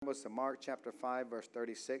Bibles to Mark chapter 5, verse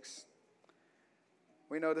 36.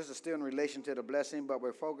 We know this is still in relation to the blessing, but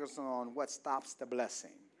we're focusing on what stops the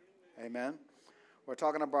blessing. Amen. We're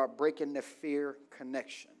talking about breaking the fear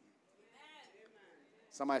connection.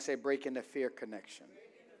 Somebody say breaking the fear connection.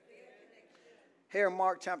 Here in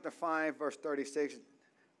Mark chapter 5, verse 36,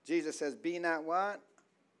 Jesus says, be not what?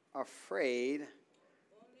 Afraid,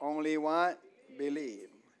 only what? Believe.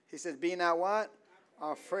 He says, be not what?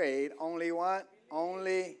 Afraid, only what?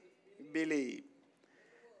 Only believe.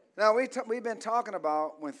 Now, we've been talking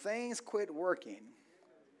about when things quit working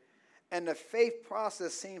and the faith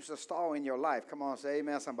process seems to stall in your life. Come on, say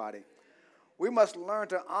amen, somebody. We must learn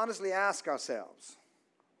to honestly ask ourselves,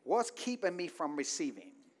 what's keeping me from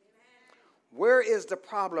receiving? Where is the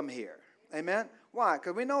problem here? Amen? Why?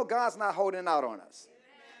 Because we know God's not holding out on us.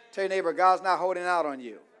 Tell your neighbor, God's not holding out on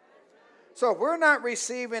you. So if we're not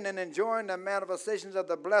receiving and enjoying the manifestations of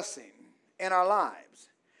the blessing in our lives,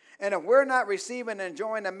 and if we're not receiving and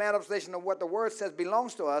enjoying the manifestation of what the Word says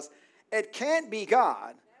belongs to us, it can't be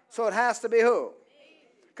God, so it has to be who?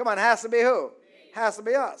 Come on, it has to be who? It has to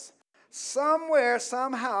be us. Somewhere,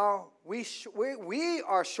 somehow, we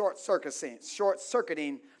are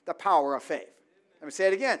short-circuiting the power of faith. Let me say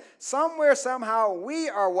it again. Somewhere, somehow, we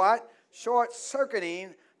are what?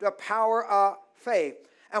 Short-circuiting the power of faith.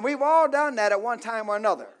 And we've all done that at one time or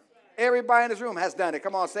another. Everybody in this room has done it.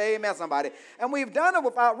 Come on, say amen, somebody. And we've done it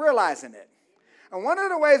without realizing it. And one of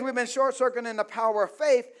the ways we've been short-circuiting the power of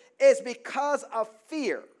faith is because of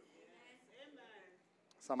fear.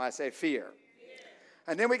 Somebody say fear.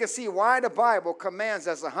 And then we can see why the Bible commands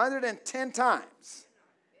us 110 times,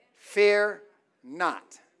 fear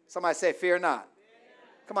not. Somebody say fear not.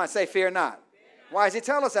 Come on, say fear not. Why does he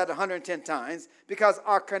tell us that 110 times? Because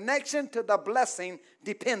our connection to the blessing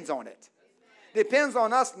depends on it. Depends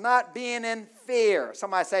on us not being in fear.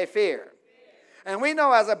 Somebody say fear. And we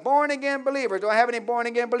know as a born-again believer, do I have any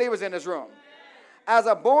born-again believers in this room? As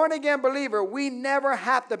a born-again believer, we never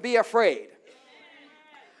have to be afraid.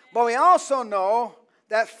 But we also know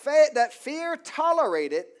that fear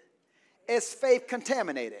tolerated is faith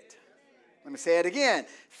contaminated. Let me say it again.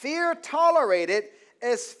 Fear tolerated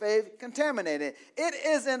is faith contaminated. It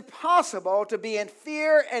is impossible to be in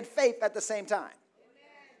fear and faith at the same time.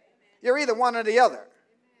 You're either one or the other.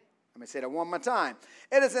 Let me say that one more time.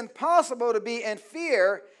 It is impossible to be in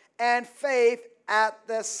fear and faith at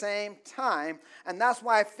the same time. And that's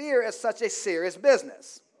why fear is such a serious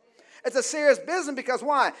business. It's a serious business because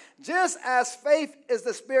why? Just as faith is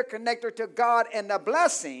the spirit connector to God and the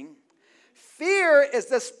blessing, fear is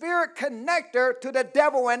the spirit connector to the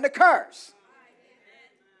devil and the curse.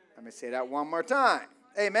 Let me say that one more time.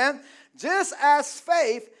 Amen. Just as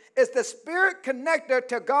faith is the spirit connector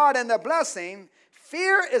to God and the blessing,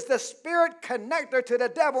 fear is the spirit connector to the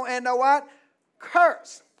devil and the what?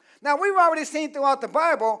 Curse. Now, we've already seen throughout the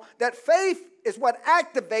Bible that faith is what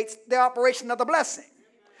activates the operation of the blessing.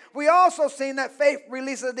 We also seen that faith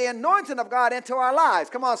releases the anointing of God into our lives.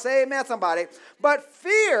 Come on, say amen, somebody. But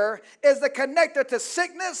fear is the connector to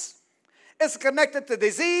sickness. It's connected to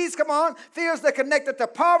disease. Come on. Fear is the connector to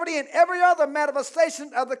poverty and every other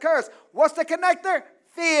manifestation of the curse. What's the connector?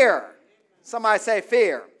 Fear. Somebody say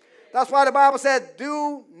fear. That's why the Bible said,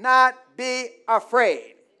 do not be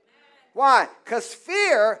afraid. Why? Because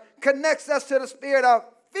fear connects us to the spirit of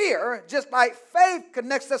fear, just like faith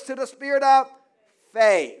connects us to the spirit of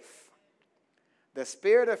faith. The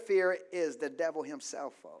spirit of fear is the devil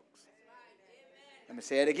himself, folks. Let me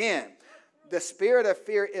say it again. The spirit of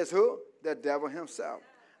fear is who? The devil himself.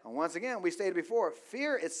 And once again, we stated before,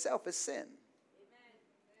 fear itself is sin.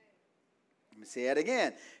 Let me say it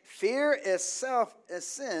again. Fear itself is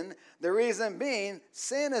sin. The reason being,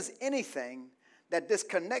 sin is anything that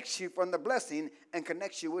disconnects you from the blessing and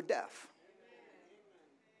connects you with death.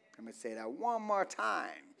 Let me say that one more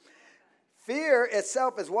time. Fear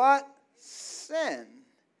itself is what? Sin.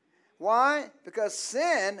 Why? Because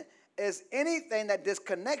sin is anything that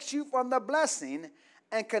disconnects you from the blessing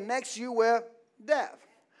and connects you with death.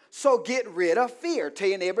 So get rid of fear. Tell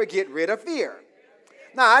your neighbor, get rid of fear.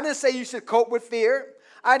 Now, I didn't say you should cope with fear.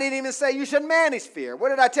 I didn't even say you should manage fear. What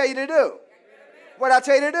did I tell you to do? What did I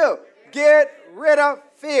tell you to do? Get rid of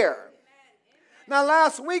fear. Now,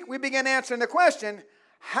 last week we began answering the question,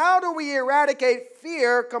 how do we eradicate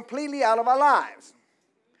fear completely out of our lives?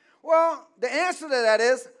 Well, the answer to that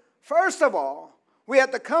is, first of all, we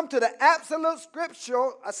have to come to the absolute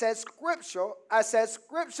scriptural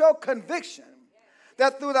conviction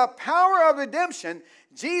that through the power of redemption,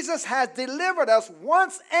 Jesus has delivered us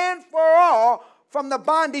once and for all from the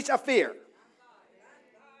bondage of fear.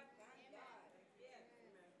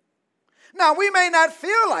 Now, we may not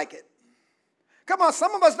feel like it. Come on,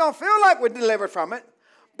 some of us don't feel like we're delivered from it.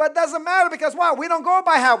 But it doesn't matter because why? We don't go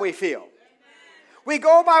by how we feel. We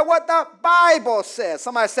go by what the Bible says.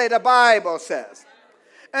 Somebody say the Bible says.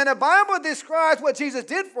 And the Bible describes what Jesus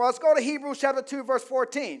did for us. Go to Hebrews chapter 2, verse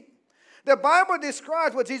 14. The Bible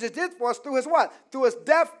describes what Jesus did for us through his what? Through his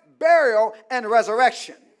death, burial, and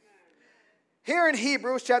resurrection. Here in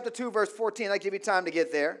Hebrews chapter 2, verse 14, I give you time to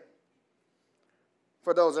get there.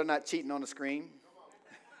 For those that are not cheating on the screen.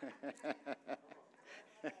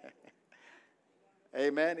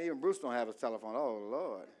 Amen. Even Bruce don't have a telephone. Oh,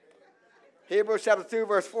 Lord. Hebrews chapter 2,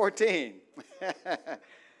 verse 14.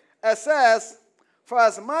 It says, for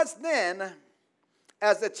as much then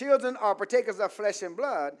as the children are partakers of flesh and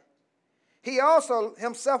blood, he also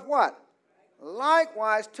himself what?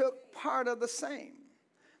 Likewise took part of the same.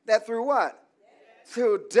 That through what?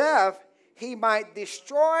 Through death he might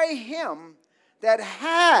destroy him that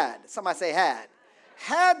had, somebody say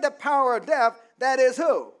had the power of death, that is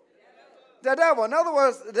who? The devil. In other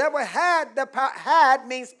words, the devil had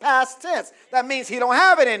means past tense. That means he don't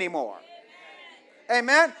have it anymore.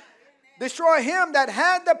 Amen. Destroy him that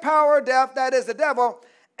had the power of death, that is the devil,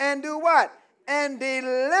 and do what? And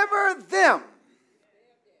deliver them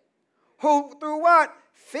who through what?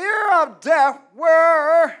 Fear of death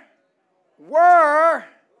were,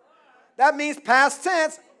 that means past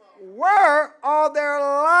tense, were all their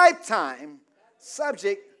lifetime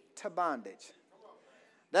subject to bondage.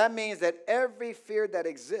 That means that every fear that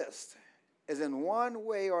exists is in one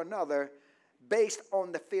way or another based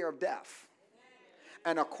on the fear of death.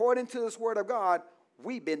 And according to this word of God,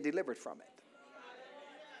 we've been delivered from it.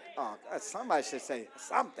 Oh, somebody should say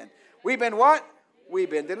something. We've been what? We've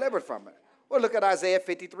been delivered from it. Well, look at Isaiah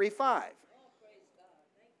 53:5.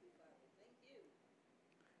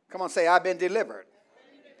 Come on, say, I've been delivered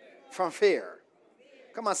from fear.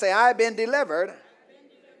 Come on, say, I've been delivered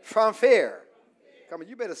from fear. Come on,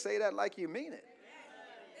 you better say that like you mean it.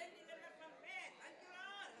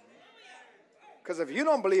 Because if you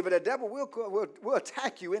don't believe it, the devil will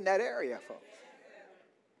attack you in that area, folks.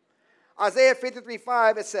 Isaiah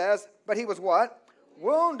 53:5, it says, but he was what?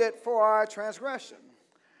 Wounded for our transgression.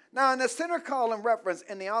 Now, in the center column reference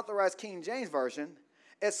in the Authorized King James Version,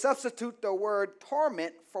 it substitutes the word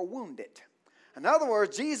torment for wounded. In other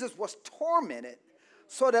words, Jesus was tormented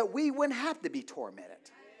so that we wouldn't have to be tormented.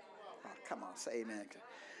 Oh, come on, say amen.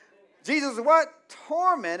 Jesus was what?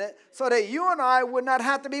 Tormented so that you and I would not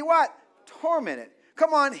have to be what? Tormented.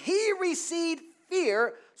 Come on, he received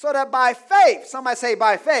fear so that by faith, somebody say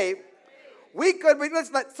by faith, we could be,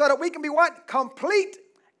 so that we can be what? Complete,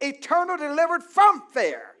 eternal, delivered from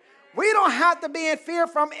fear. We don't have to be in fear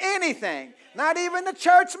from anything, not even the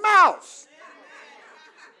church mouse.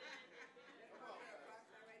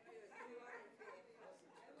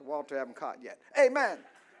 Walter haven't caught yet. Amen.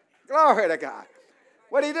 Glory to God.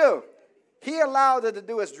 What did he do? He allowed it to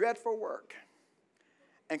do his dreadful work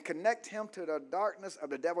and connect him to the darkness of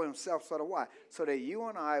the devil himself. So that why? So that you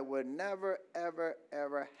and I would never, ever,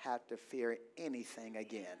 ever have to fear anything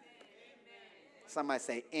again. Somebody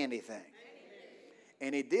say anything.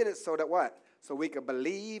 And he did it so that what? So we could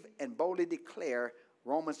believe and boldly declare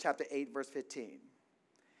Romans chapter 8, verse 15.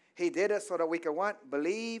 He did it so that we could what?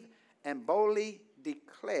 Believe and boldly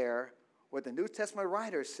declare what the New Testament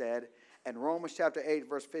writer said in Romans chapter 8,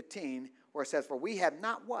 verse 15, where it says, for we have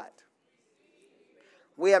not what?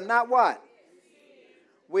 We have not what?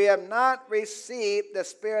 We have not received the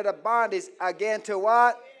spirit of bondage again to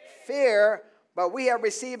what? Fear, but we have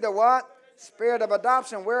received the what? Spirit of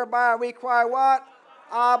adoption, whereby we cry what?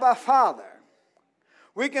 Abba, Father.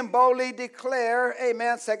 We can boldly declare,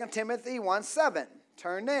 amen, 2 Timothy 1:7.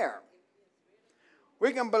 Turn there.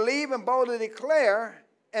 We can believe and boldly declare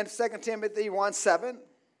in 2 Timothy 1:7.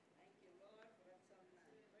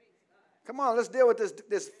 Come on, let's deal with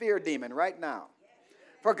this fear demon right now.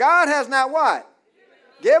 For God has not what?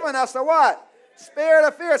 Given us the what? Spirit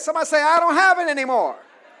of fear. Somebody say, I don't have it anymore.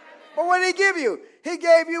 But what did he give you? He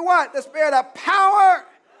gave you what? The spirit of power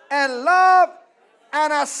and love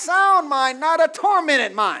and a sound mind, not a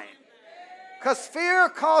tormented mind. Because fear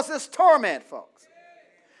causes torment, folks.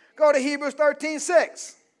 Go to Hebrews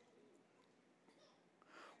 13:6.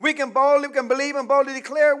 We can believe and boldly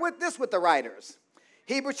declare with the writers.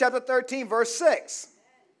 Hebrews chapter 13, verse 6.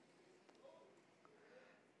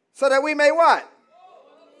 So that we may what?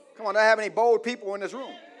 Come on, do I have any bold people in this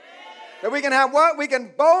room? That we can have what? We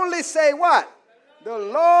can boldly say what? The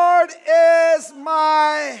Lord is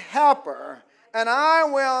my helper, and I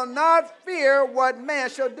will not fear what man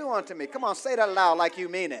shall do unto me. Come on, say that loud like you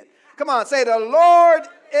mean it. Come on, say the Lord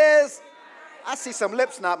is. I see some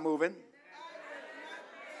lips not moving.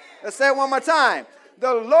 Let's say it one more time.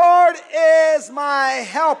 The Lord is my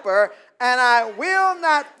helper, and I will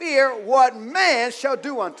not fear what man shall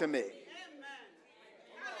do unto me.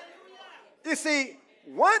 You see,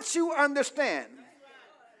 once you understand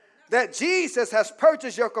that Jesus has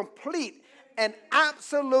purchased your complete and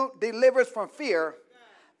absolute deliverance from fear,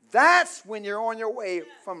 that's when you're on your way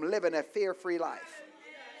from living a fear-free life.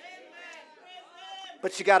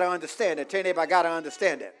 But you got to understand it. Tell your neighbor, I got to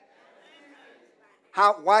understand it.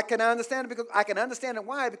 Why can I understand it? Because I can understand it.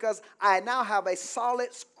 Why? Because I now have a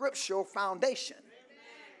solid scriptural foundation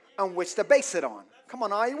on which to base it on. Come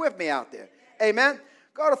on, are you with me out there? Amen.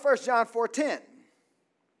 Go to 1 John 4:10.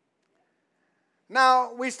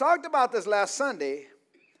 Now, we talked about this last Sunday,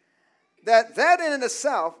 that in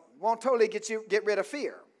itself won't totally get rid of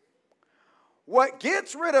fear. What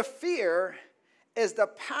gets rid of fear is the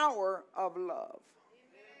power of love.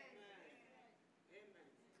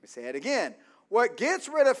 Let me say it again. What gets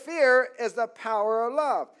rid of fear is the power of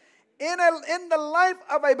love. In the life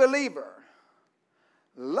of a believer,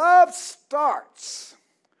 love starts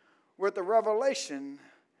with the revelation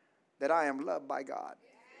that I am loved by God.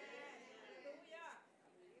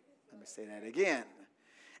 Let me say that again.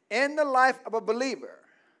 In the life of a believer,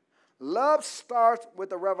 love starts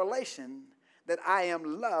with the revelation that I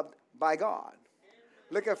am loved by God.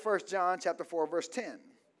 Look at 1 John chapter 4, verse 10.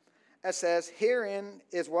 It says, herein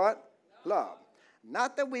is what? Love.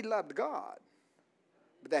 Not that we loved God,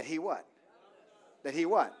 but that he what? That he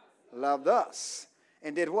what? Loved us.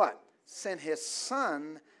 And did what? Sent his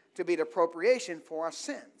son to be the propitiation for our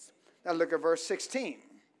sins. Now look at verse 16.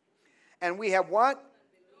 And we have what?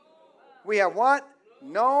 We have what?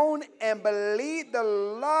 Known and believed the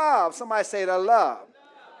love. Somebody say the love.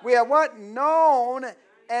 We have what? Known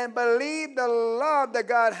and believed the love that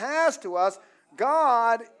God has to us.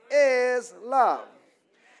 God is love.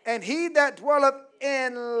 And he that dwelleth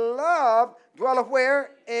in love dwelleth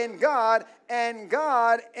where? In God, and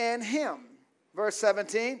God in him. Verse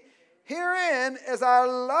 17. Herein is our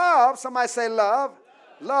love. Somebody say love.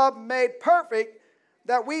 Love made perfect,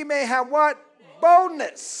 that we may have what?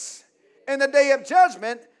 Boldness in the day of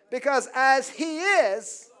judgment, because as he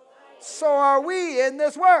is, so are we in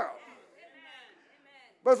this world.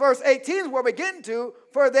 But verse 18 is where we're getting to.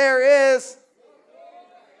 For there is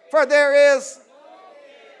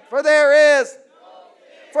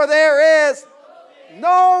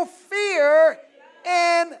no fear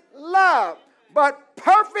in love. But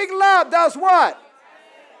perfect love does what?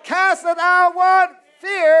 Casteth out what?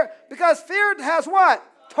 Fear, because fear has what?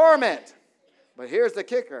 Torment. But here's the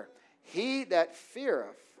kicker. He that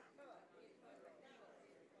feareth.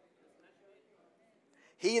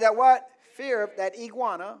 He that what? Feareth, that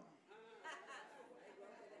iguana.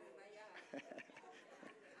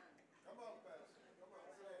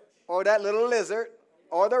 Or that little lizard.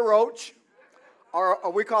 Or the roach.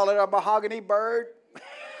 Or we call it a mahogany bird.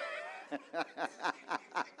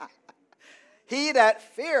 He that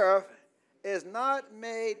feareth is not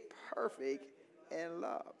made perfect in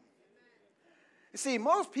love. You see,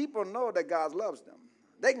 most people know that God loves them.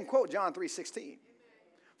 They can quote John 3:16.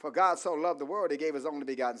 For God so loved the world, he gave his only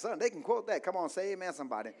begotten son. They can quote that. Come on, say amen,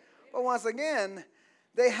 somebody. But once again,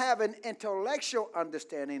 they have an intellectual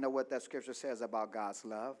understanding of what that scripture says about God's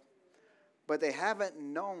love. But they haven't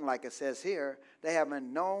known, like it says here, they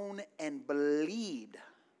haven't known and believed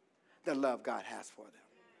the love God has for them.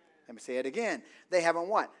 Let me say it again. They haven't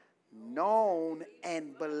what? Known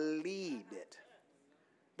and believed it.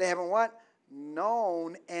 They haven't what?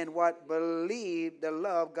 Known and what? Believed the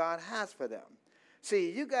love God has for them. See,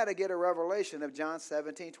 you got to get a revelation of John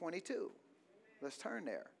 17:22. Let's turn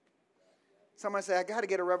there. Somebody say, I got to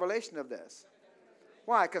get a revelation of this.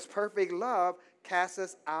 Why? Because perfect love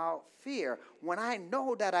casts out fear. When I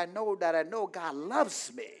know that I know that I know God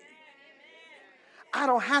loves me, I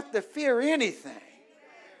don't have to fear anything.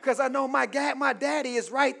 Because I know my daddy is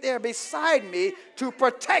right there beside me to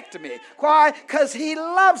protect me. Why? Because he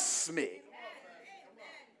loves me.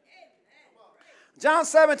 John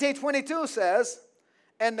 17:22 says,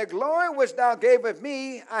 and the glory which thou gavest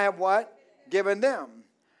me, I have what? Given them.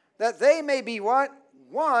 That they may be what?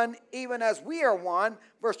 One, even as we are one.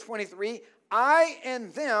 Verse 23, I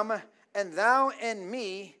in them, and thou in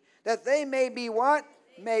me, that they may be what?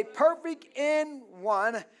 Made perfect in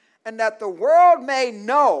one, and that the world may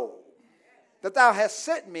know that thou hast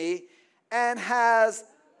sent me, and hast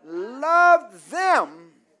loved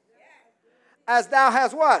them as thou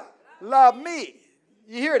hast what? Loved me.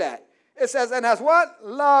 You hear that? It says, and has what?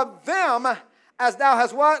 Loved them as thou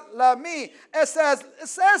hast what? Loved me. It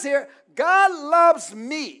says here, God loves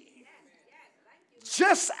me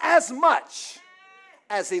just as much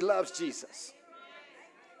as he loves Jesus.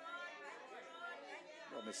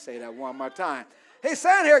 Let me say that one more time. He's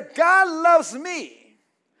saying here, God loves me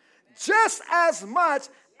just as much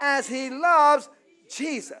as he loves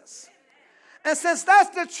Jesus. And since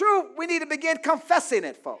that's the truth, we need to begin confessing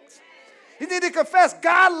it, folks. You need to confess,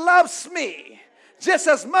 God loves me just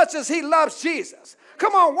as much as he loves Jesus.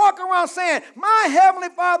 Come on, walk around saying, my Heavenly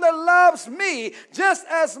Father loves me just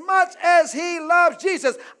as much as he loves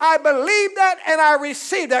Jesus. I believe that and I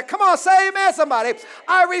receive that. Come on, say amen, somebody.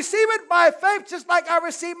 I receive it by faith just like I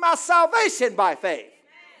receive my salvation by faith.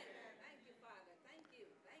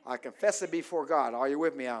 I confess it before God. Are you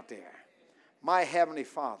with me out there? My Heavenly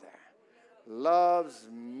Father loves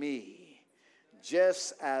me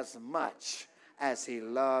just as much as he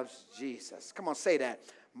loves Jesus. Come on, say that.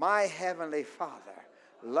 My Heavenly Father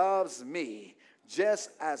loves me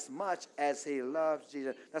just as much as he loves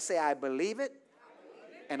Jesus. Now say, I believe it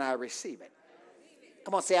and I receive it.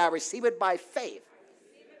 Come on, say, I receive it by faith,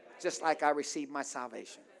 just like I receive my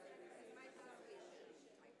salvation.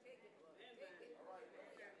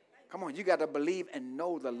 Come on, you got to believe and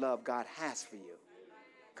know the love God has for you.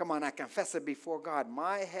 Come on, I confess it before God.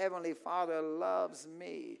 My Heavenly Father loves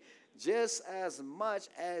me just as much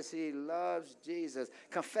as he loves Jesus.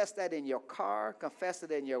 Confess that in your car. Confess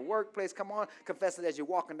it in your workplace. Come on, confess it as you're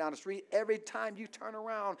walking down the street. Every time you turn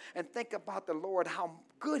around and think about the Lord, how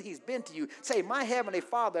good he's been to you, say, my Heavenly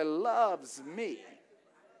Father loves me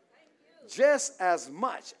just as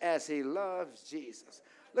much as he loves Jesus.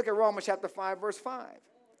 Look at Romans chapter 5, verse 5.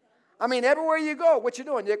 I mean, everywhere you go, what you're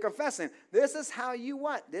doing, you're confessing. This is how you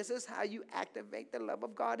what? This is how you activate the love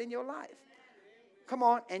of God in your life. Come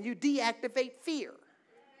on, and you deactivate fear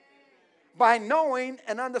by knowing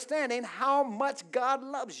and understanding how much God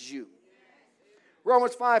loves you.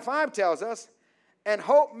 Romans 5:5 tells us, and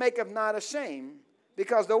hope maketh not ashamed,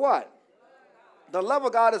 because the what? The love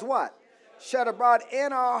of God is what? Shed abroad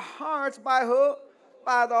in our hearts by who?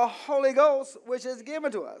 By the Holy Ghost, which is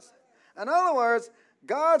given to us. In other words,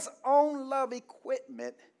 God's own love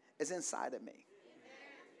equipment is inside of me.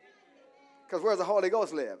 Because where does the Holy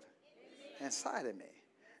Ghost live? Inside of me.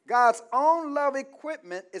 God's own love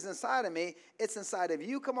equipment is inside of me. It's inside of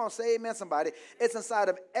you. Come on, say amen, somebody. It's inside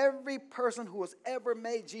of every person who has ever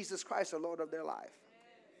made Jesus Christ the Lord of their life.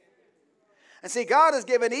 And see, God has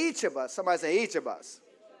given each of us, somebody say each of us.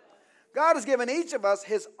 God has given each of us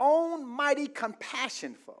his own mighty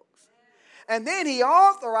compassion, folks. And then he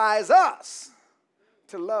authorized us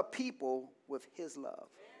to love people with his love.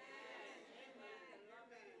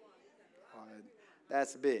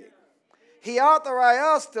 That's big. He authorized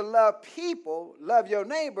us to love people, love your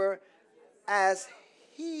neighbor, as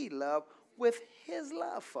he loved with his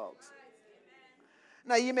love, folks.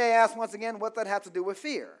 Now, you may ask once again, what that have to do with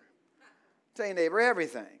fear? Tell your neighbor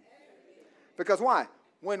everything. Because why?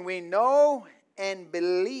 When we know and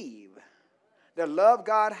believe the love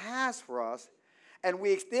God has for us, and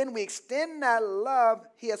we extend that love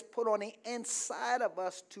he has put on the inside of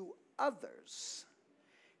us to others,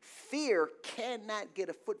 fear cannot get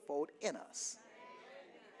a foothold in us.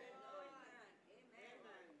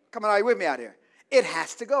 Come on, are you with me out here? It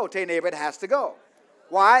has to go. Tell your neighbor, it has to go.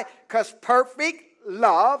 Why? Because perfect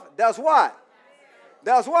love does what?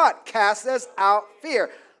 Does what? Casts out fear.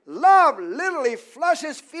 Love literally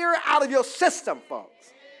flushes fear out of your system, folks.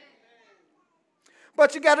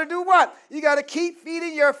 But you got to do what? You got to keep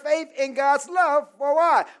feeding your faith in God's love. For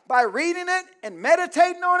why? By reading it and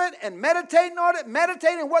meditating on it and meditating on it,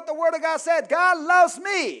 meditating what the Word of God said. God loves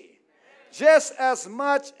me just as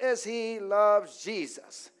much as he loves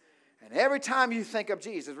Jesus. And every time you think of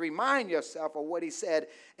Jesus, remind yourself of what he said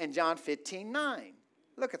in John 15:9.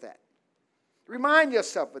 Look at that. Remind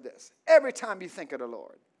yourself of this every time you think of the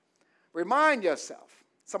Lord. Remind yourself.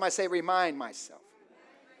 Somebody say, remind myself.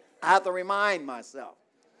 I have to remind myself.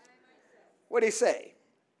 What did he say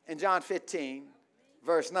in John 15,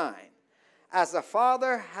 verse 9? As the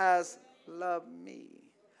Father has loved me,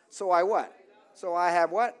 so I what? So I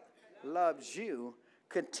have what? Loved you.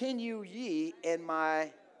 Continue ye in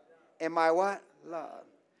my what? Love.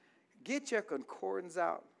 Get your concordance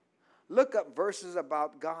out. Look up verses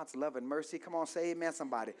about God's love and mercy. Come on, say amen,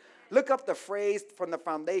 somebody. Look up the phrase from the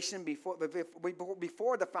foundation before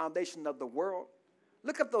the foundation of the world.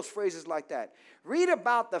 Look up those phrases like that. Read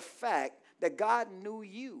about the fact that God knew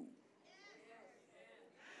you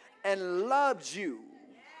and loved you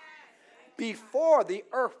before the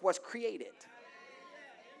earth was created.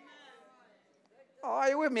 Oh, are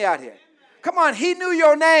you with me out here? Come on, he knew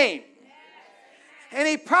your name. And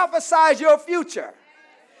he prophesied your future.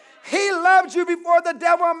 He loved you before the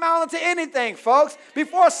devil amounted to anything, folks.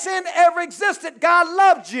 Before sin ever existed, God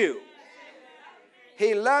loved you.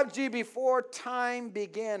 He loved you before time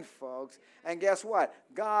began, folks. And guess what?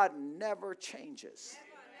 God never changes.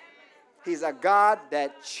 He's a God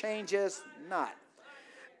that changes not.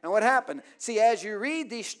 And what happened? See, as you read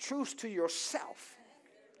these truths to yourself,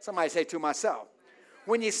 somebody say to myself,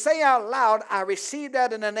 when you say out loud, I receive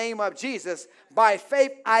that in the name of Jesus, by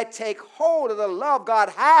faith I take hold of the love God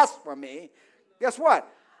has for me, guess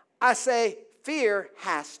what? I say fear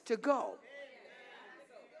has to go.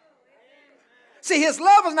 See, his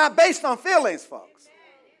love is not based on feelings, folks.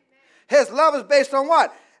 His love is based on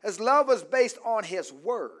what? His love is based on his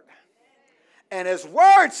word. And his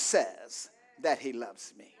word says that he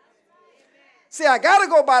loves me. See, I got to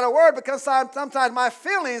go by the word because sometimes my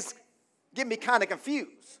feelings get me kind of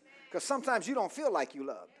confused. Because sometimes you don't feel like you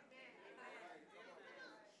loved.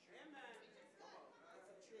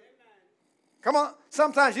 Come on.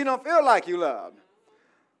 Sometimes you don't feel like you loved.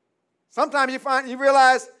 Sometimes you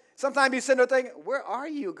realize, sometimes you sit there thinking, where are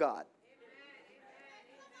you, God?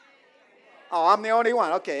 Oh, I'm the only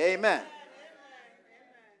one. Okay, amen.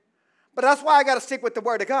 But that's why I got to stick with the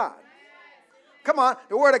word of God. Come on.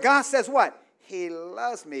 The word of God says what? He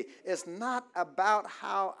loves me. It's not about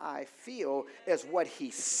how I feel. It's what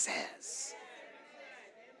he says.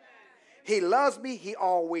 He loves me. He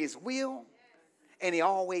always will. And he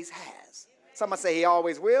always has. Somebody say he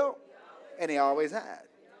always will. And he always has.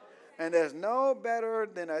 And there's nothing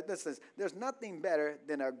better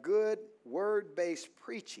than a good word-based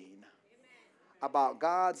preaching about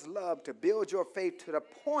God's love to build your faith to the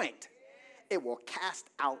point it will cast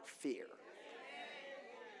out fear.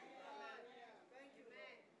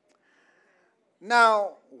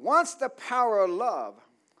 Now, once the power of love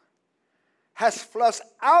has flushed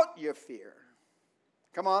out your fear,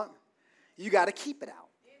 come on, you got to keep it out.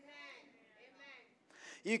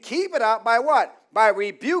 You keep it out by what? By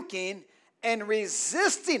rebuking and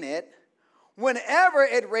resisting it whenever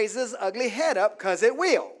it raises ugly head up, because it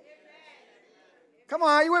will. Come on,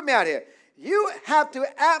 are you with me out here? You have to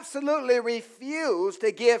absolutely refuse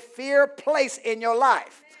to give fear place in your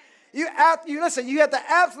life. You have to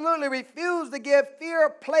absolutely refuse to give fear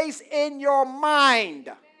place in your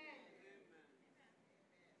mind.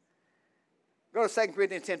 Go to 2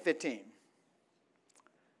 Corinthians 10:15.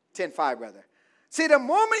 10:5, rather. See, the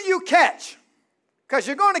moment you catch, because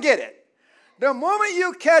you're going to get it, the moment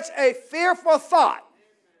you catch a fearful thought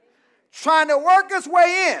trying to work its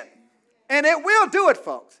way in, and it will do it,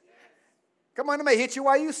 folks. Come on, it may hit you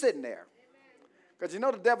while you're sitting there. Because you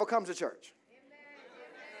know the devil comes to church.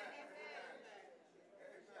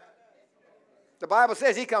 The Bible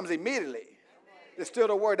says he comes immediately to steal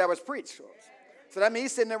the word that was preached. So that means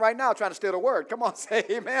he's sitting there right now trying to steal the word. Come on, say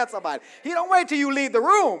amen, somebody. He don't wait till you leave the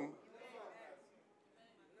room.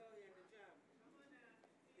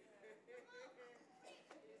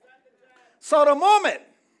 So the moment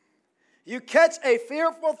you catch a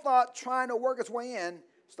fearful thought trying to work its way in,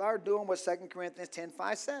 start doing what 2 Corinthians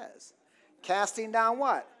 10:5 says. Casting down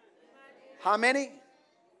what? How many?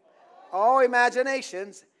 All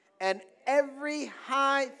imaginations and every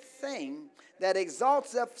high thing that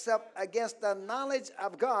exalts itself against the knowledge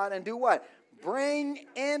of God, and do what? Bring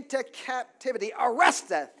into captivity, arrest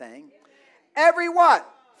that thing. Every what?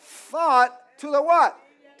 Thought to the what?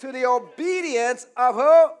 To the obedience of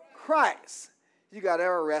who? Christ. You got to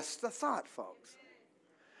arrest the thought, folks.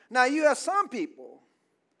 Now, you have some people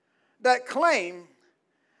that claim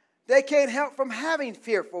they can't help from having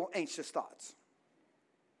fearful, anxious thoughts.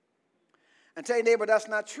 And tell your neighbor that's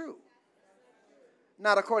not true.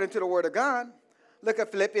 Not according to the word of God. Look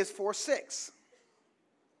at Philippians 4:6.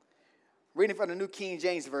 Reading from the New King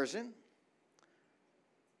James Version.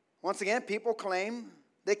 Once again, people claim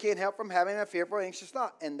they can't help from having a fearful, anxious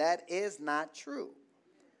thought. And that is not true.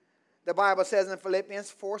 The Bible says in Philippians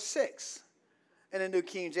 4:6, in the New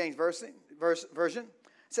King James Version,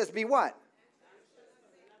 it says, be what?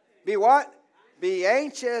 Be what? Be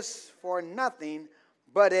anxious for nothing,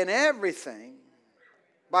 but in everything,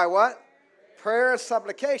 by what? Prayer,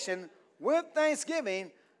 supplication, with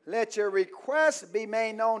thanksgiving, let your requests be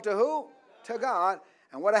made known to who? To God.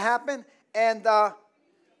 And what happened? And the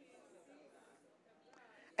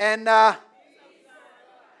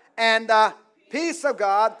peace of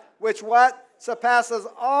God, which what? Surpasses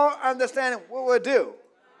all understanding. What will it do?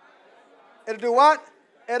 It'll do what?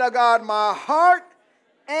 It'll guard my heart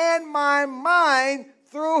and my mind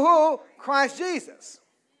through who? Christ Jesus.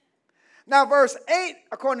 Now, verse 8,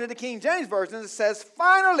 according to the King James Version, it says,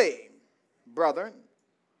 finally, brethren,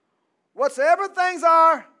 whatsoever things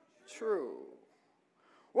are true,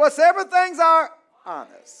 whatsoever things are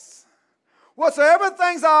honest, whatsoever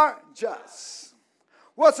things are just,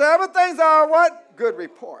 whatsoever things are what? Good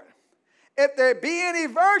report. If there be any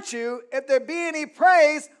virtue, if there be any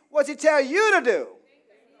praise, what's he tell you to do?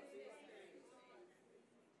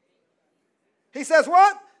 He says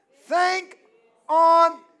what? Think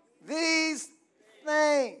on these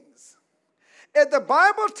things. If the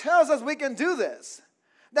Bible tells us we can do this,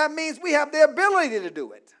 that means we have the ability to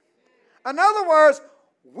do it. In other words,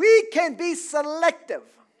 we can be selective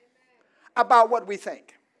about what we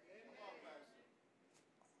think.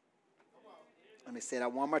 Let me say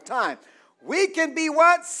that one more time. We can be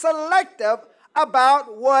what? Selective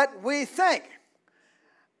about what we think.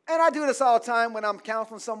 And I do this all the time when I'm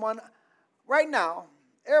counseling someone. Right now,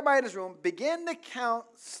 everybody in this room, begin to count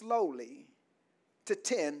slowly to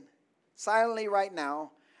 10, silently right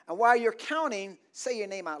now. And while you're counting, say your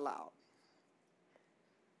name out loud.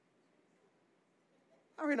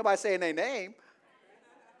 I don't hear nobody saying their name.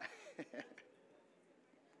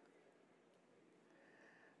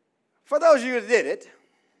 For those of you that did it,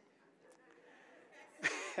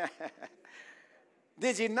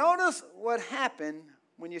 did you notice what happened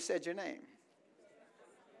when you said your name?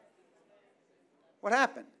 What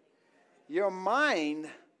happened? Your mind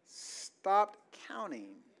stopped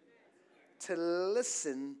counting to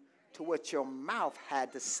listen to what your mouth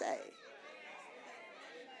had to say.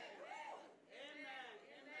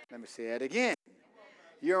 Let me say that again.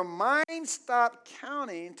 Your mind stopped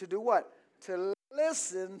counting to do what? To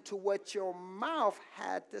listen to what your mouth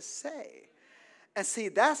had to say. And see,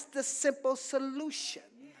 that's the simple solution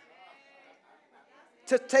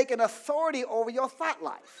to take an authority over your thought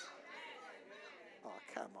life. Oh,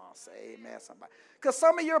 come on, say amen, somebody. Because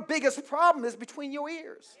some of your biggest problem is between your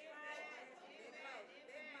ears.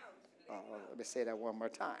 Oh, let me say that one more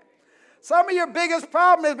time. Some of your biggest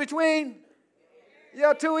problem is between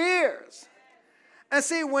your two ears. And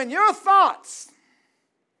see, when your thoughts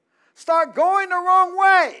start going the wrong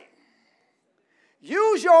way,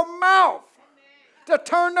 use your mouth to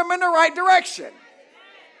turn them in the right direction.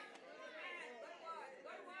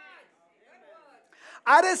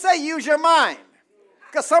 I didn't say use your mind.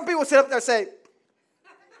 Because some people sit up there and say, it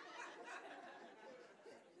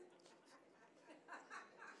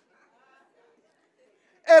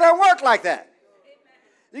don't work like that.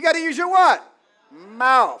 You got to use your what?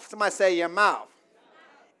 Mouth. Somebody say your mouth.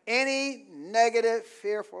 Any negative,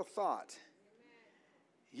 fearful thought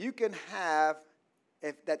you can have,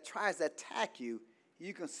 if that tries to attack you,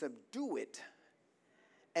 you can subdue it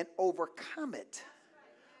and overcome it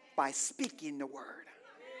by speaking the word.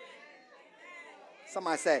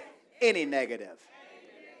 Somebody say, any negative.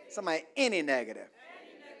 Somebody, any negative.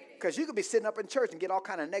 Because you could be sitting up in church and get all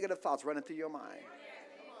kind of negative thoughts running through your mind.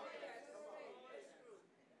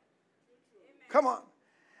 Come on.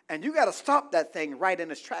 And you got to stop that thing right in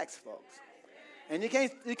its tracks, folks. And you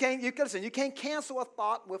can't cancel a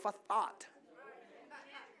thought with a thought.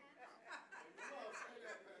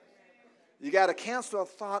 You got to cancel a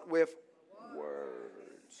thought with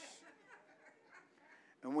words.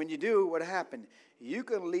 And when you do, what happened? You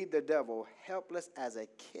can leave the devil helpless as a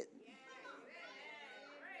kitten.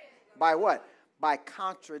 By what? By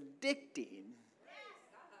contradicting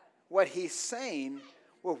what he's saying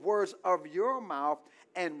with words of your mouth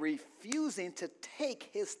and refusing to take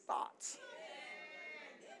his thoughts.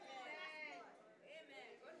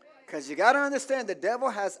 Because you got to understand the devil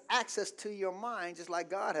has access to your mind just like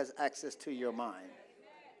God has access to your mind.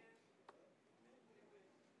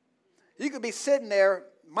 You could be sitting there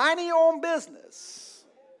minding your own business.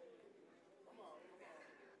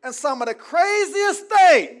 And some of the craziest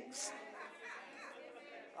things.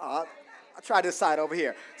 I'll try this side over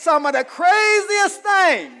here. Some of the craziest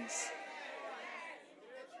things.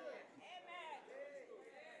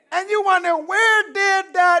 And you wonder, where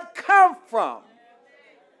did that come from?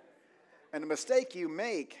 And the mistake you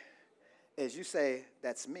make is you say,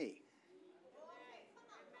 that's me.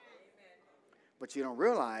 But you don't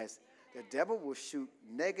realize the devil will shoot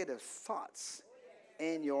negative thoughts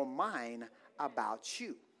in your mind about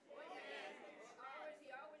you.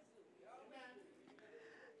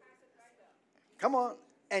 Come on.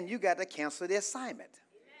 And you got to cancel the assignment.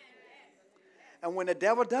 And when the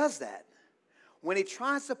devil does that, when he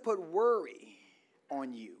tries to put worry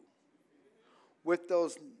on you with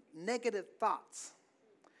those negative thoughts,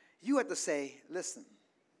 you have to say, listen,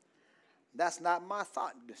 that's not my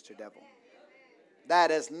thought, Mr. Devil. That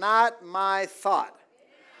is not my thought.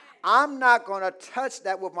 I'm not going to touch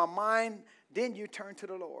that with my mind. Then you turn to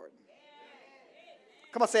the Lord.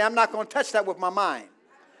 Come on, say, I'm not going to touch that with my mind.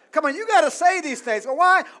 Come on, you got to say these things. Well,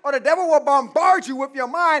 why? Or the devil will bombard you with your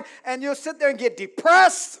mind, and you'll sit there and get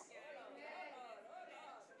depressed,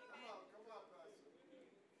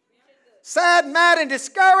 sad, mad, and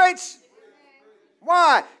discouraged.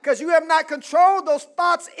 Why? Because you have not controlled those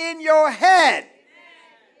thoughts in your head.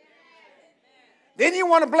 Then you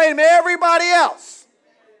want to blame everybody else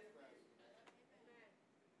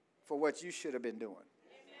for what you should have been doing.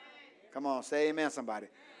 Come on, say amen, somebody.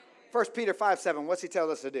 1 Peter 5:7, what's he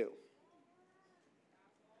tell us to do?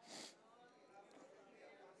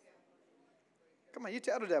 Come on, you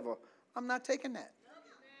tell the devil, I'm not taking that.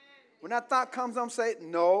 When that thought comes, I'm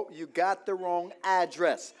saying, no, you got the wrong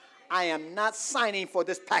address. I am not signing for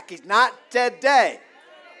this package, not today.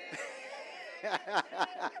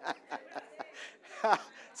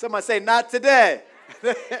 Somebody say, not today.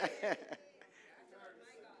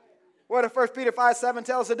 What does 1 Peter 5:7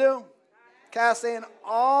 tell us to do? Casting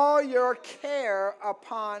all your care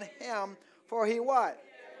upon him, for he what?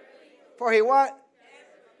 For he what?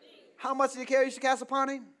 How much of your care you should cast upon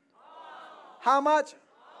him? How much?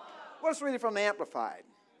 Let's read it from the Amplified.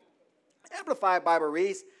 Amplified Bible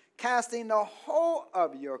reads, casting the whole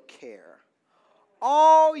of your care,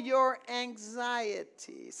 all your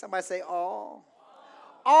anxiety. Somebody say all.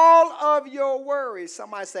 All of your worries.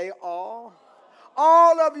 Somebody say all.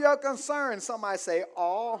 All of your concerns. Somebody say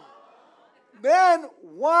all. Then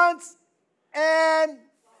once and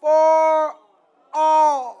for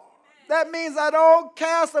all. That means I don't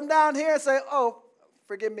cast them down here and say, oh,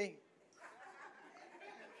 forgive me.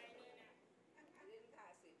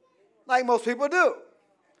 Like most people do.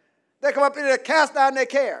 They come up here to cast down their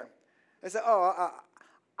care. They say, oh,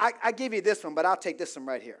 I give you this one, but I'll take this one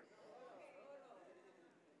right here.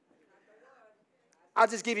 I'll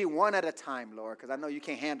just give you one at a time, Lord, because I know you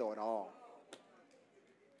can't handle it all.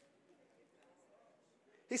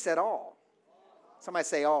 He said all. Somebody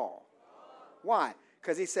say all. Why?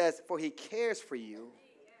 Because he says, for he cares for you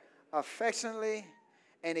affectionately,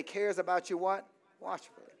 and he cares about you what?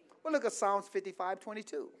 Watchfully. Well, look at Psalms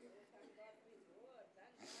 55:22.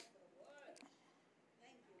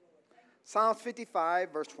 Psalms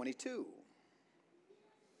 55, verse 22.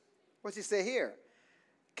 What's he say here?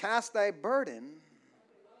 Cast thy burden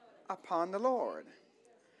upon the Lord,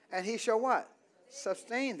 and he shall what?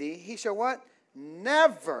 Sustain thee. He shall what?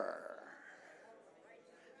 Never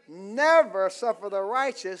suffer the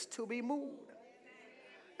righteous to be moved.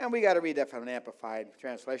 And we got to read that from an Amplified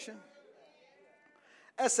translation.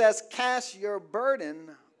 It says, cast your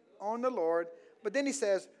burden on the Lord, but then he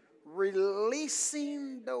says,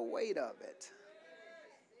 releasing the weight of it.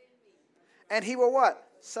 And he will what?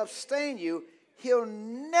 Sustain you. He'll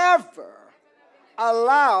never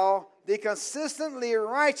allow the consistently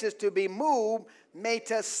righteous to be moved, made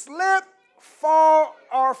to slip, fall,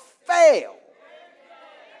 or fail.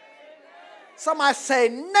 Somebody say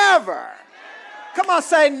never. Come on,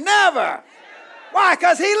 say never. Why?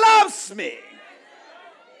 Because he loves me.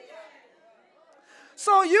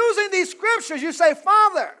 So using these scriptures, you say,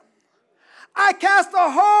 Father, I cast the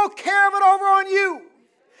whole care of it over on you.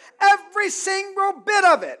 Every single bit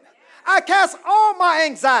of it. I cast all my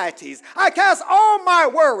anxieties. I cast all my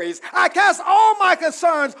worries. I cast all my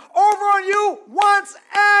concerns over on you once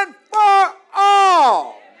and for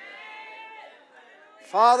all.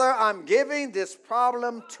 Father, I'm giving this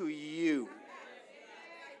problem to you.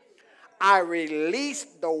 I release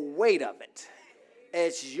the weight of it.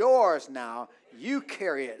 It's yours now. You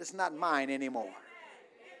carry it. It's not mine anymore.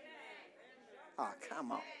 Oh,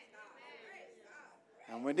 come on.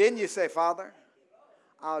 And then you say, Father,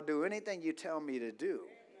 I'll do anything you tell me to do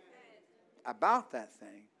about that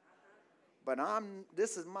thing. But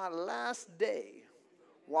this is my last day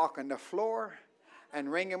walking the floor and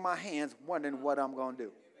wringing my hands wondering what I'm going to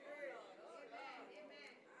do.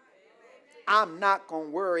 I'm not going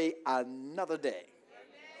to worry another day.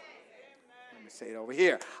 Let me say it over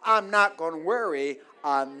here. I'm not going to worry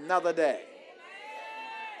another day.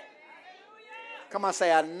 Come on,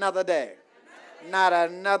 say another day. Not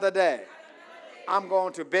another day. I'm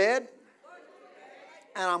going to bed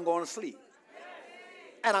and I'm going to sleep.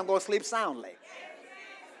 And I'm going to sleep soundly.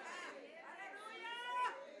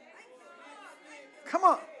 Come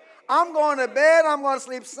on. I'm going to bed, I'm going to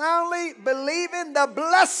sleep soundly, believing the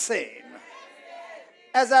blessing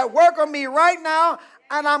as at work on me right now,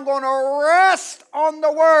 and I'm going to rest on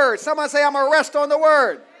the word. Somebody say, I'm going to rest on the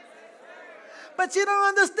word. But you don't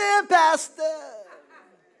understand, Pastor.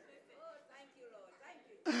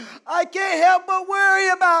 I can't help but worry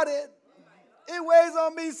about it. It weighs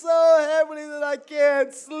on me so heavily that I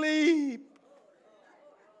can't sleep.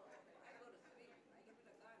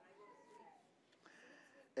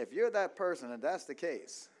 If you're that person and that's the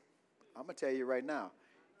case, I'm going to tell you right now,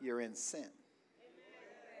 you're in sin.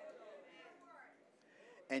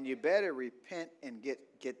 And you better repent and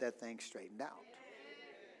get that thing straightened out.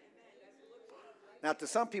 Now, to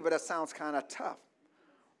some people, that sounds kind of tough.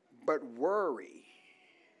 But worry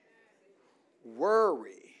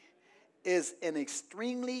is an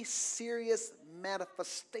extremely serious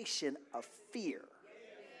manifestation of fear.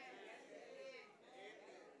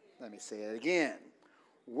 Let me say it again.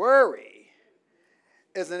 Worry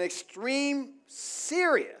is an extreme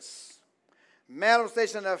serious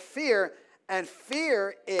manifestation of fear, and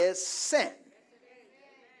fear is sin.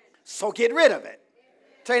 So get rid of it.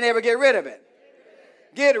 Tell your neighbor, get rid of it.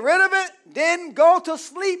 Get rid of it, then go to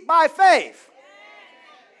sleep by faith.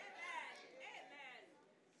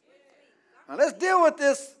 Now let's deal with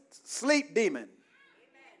this sleep demon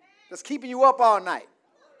that's keeping you up all night.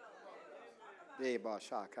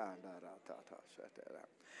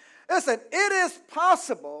 Listen, it is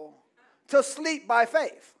possible to sleep by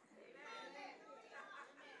faith.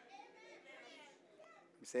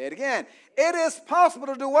 Let me say it again. It is possible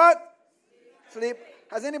to do what? Sleep.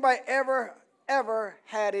 Has anybody ever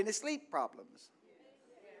had any sleep problems?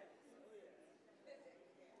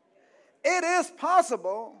 It is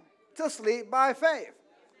possible to sleep by faith.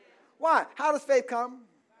 Why? How does faith come?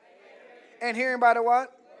 And hearing by the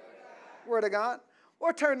what? Word of God.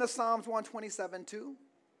 Or turn to Psalms 127:2.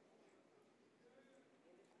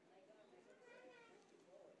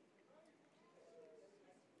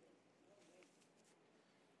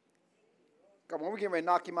 Come on, we're getting ready to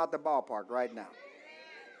knock him out the ballpark right now.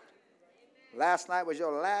 Last night was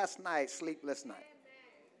your last night, sleepless night.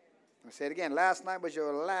 Let me say it again. Last night was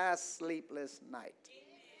your last sleepless night.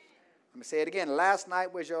 Let me say it again. Last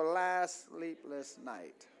night was your last sleepless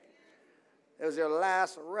night. It was your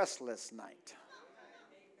last restless night.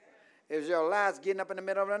 It was your last getting up in the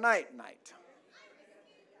middle of the night.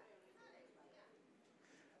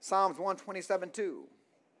 Psalms 127:2.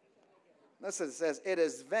 Listen, it says, it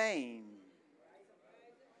is vain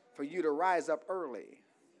for you to rise up early,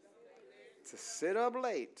 to sit up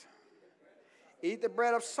late, eat the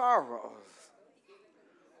bread of sorrows,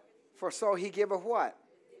 for so he giveth what?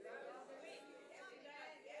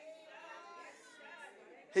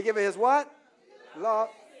 He giveth his what? Love.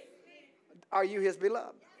 Are you his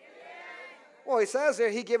beloved? Well, he says here,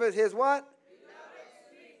 he giveth his what?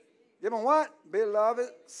 Give him what? Beloved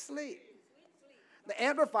sleep. The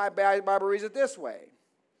Amplified Bible reads it this way.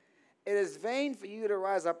 It is vain for you to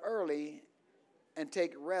rise up early and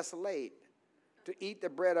take rest late, to eat the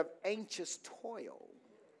bread of anxious toil.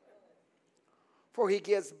 For he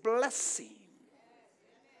gives blessing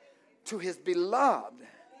to his beloved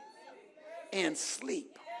in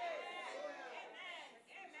sleep.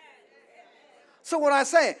 So what I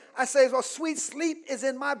say, well, sweet sleep is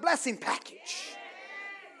in my blessing package.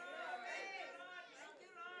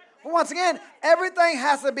 But once again, everything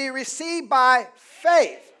has to be received by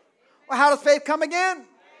faith. Well, how does faith come again?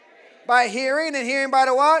 By hearing, and hearing by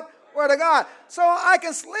the what? Word of God. So I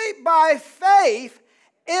can sleep by faith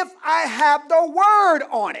if I have the word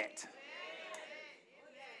on it.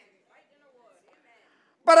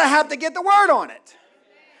 But I have to get the word on it.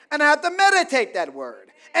 And I have to meditate that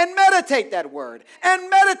word. And meditate that word. And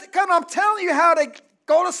meditate. Come on, I'm telling you how to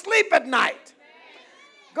go to sleep at night.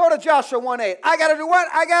 Go to Joshua 1:8. I got to do what?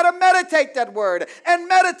 I got to meditate that word. And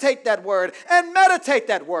meditate that word. And meditate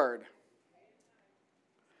that word.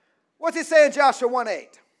 What's he say in Joshua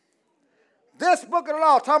 1:8? This book of the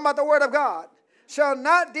law, talking about the word of God, shall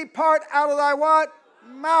not depart out of thy what?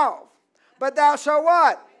 Mouth. But thou shalt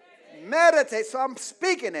what? Meditate. So I'm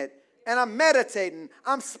speaking it and I'm meditating.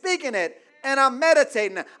 I'm speaking it and I'm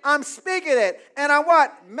meditating. I'm speaking it and I'm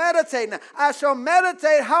what? Meditating. I shall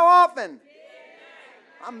meditate how often?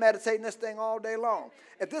 I'm meditating this thing all day long.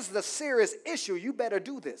 If this is a serious issue, you better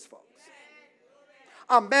do this, folks.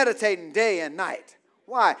 I'm meditating day and night.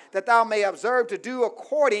 Why? That thou may observe to do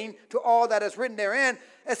according to all that is written therein.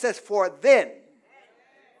 It says, for then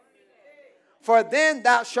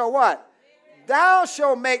thou shalt what? Thou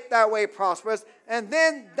shalt make thy way prosperous, and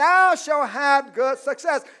then thou shalt have good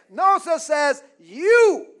success. Notice it says,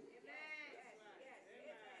 you.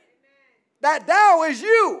 That thou is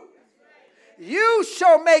you. You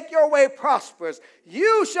shall make your way prosperous.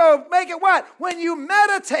 You shall make it what? When you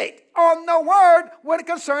meditate on the word when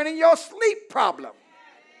concerning your sleep problem.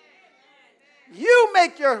 You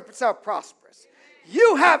make yourself prosperous.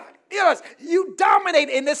 You dominate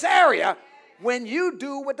in this area when you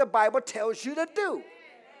do what the Bible tells you to do.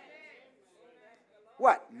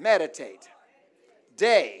 What? Meditate.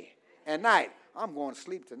 Day and night. I'm going to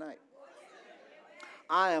sleep tonight.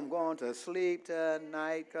 I am going to sleep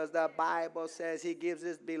tonight because the Bible says he gives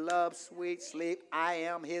his beloved sweet sleep. I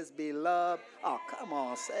am his beloved. Oh, come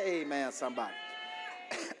on. Say amen, somebody.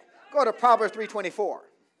 Go to Proverbs 3:24.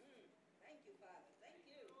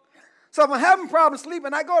 So if I'm having problems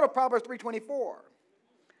sleeping, I go to Proverbs 3:24.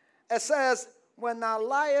 It says, when thou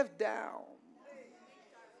liest down,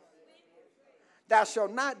 thou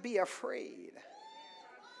shalt not be afraid.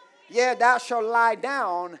 Yea, thou shalt lie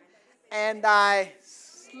down, and thy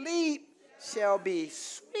sleep shall be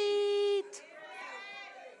sweet.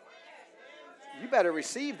 You better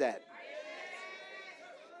receive that.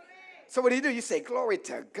 So what do? You say, glory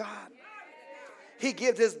to God. He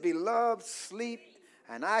gives his beloved sleep,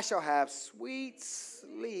 and I shall have sweet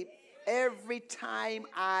sleep every time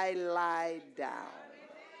I lie down.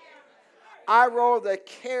 I roll the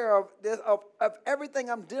care of everything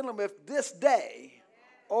I'm dealing with this day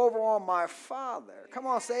over on my Father. Come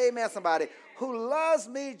on, say amen, somebody. Who loves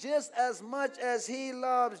me just as much as he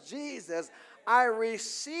loves Jesus. I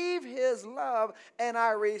receive his love, and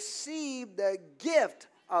I receive the gift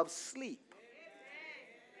of sleep.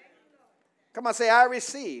 Come on, say, I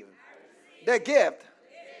receive the gift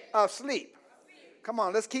of sleep. Come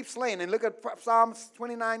on, let's keep slaying and look at Psalms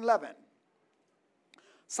 29:11.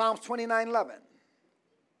 Psalms 29:11.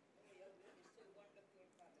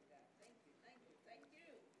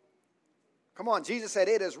 Come on, Jesus said,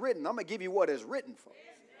 it is written. I'm going to give you what is written for.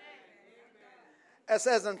 It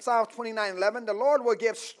says in Psalms 29:11, the Lord will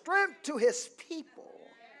give strength to his people.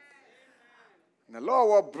 And the Lord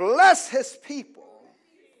will bless his people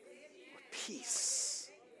with peace.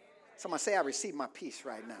 Someone say, I receive my peace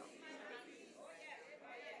right now.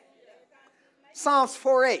 Psalms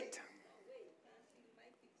 4:8.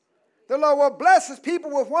 The Lord will bless his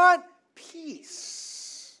people with what?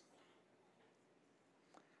 Peace.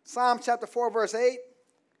 Psalm chapter 4, verse 8.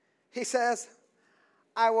 He says,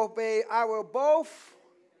 I will both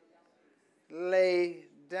lay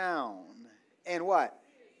down and what?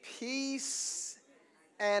 Peace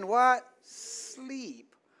and what?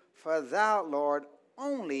 Sleep. For thou, Lord,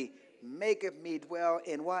 only maketh me dwell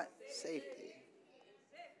in what? Safety.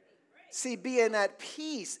 See, being at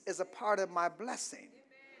peace is a part of my blessing.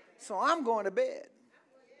 So I'm going to bed.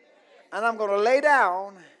 And I'm going to lay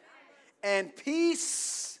down and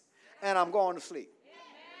peace, and I'm going to sleep.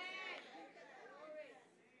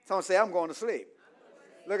 Someone say, I'm going to sleep.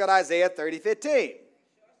 Look at Isaiah 30:15.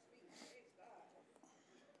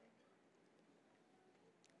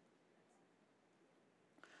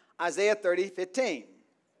 Isaiah 30:15.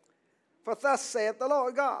 For thus saith the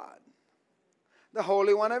Lord God, the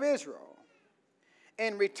Holy One of Israel,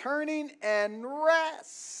 in returning and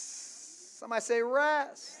rest. Somebody say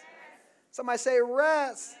rest. Somebody say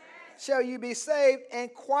rest. Shall you be saved,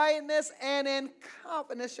 and quietness and in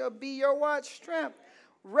confidence shall be your what? Strength.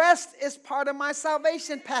 Rest is part of my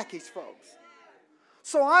salvation package, folks.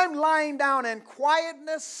 So I'm lying down in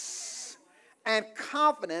quietness and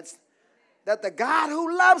confidence that the God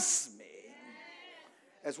who loves me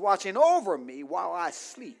is watching over me while I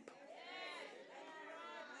sleep.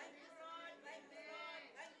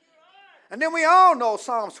 And then we all know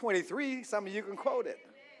Psalms 23. Some of you can quote it.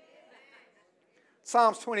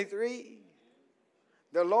 Psalms 23.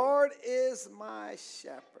 The Lord is my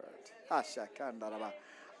shepherd.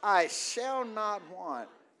 I shall not want.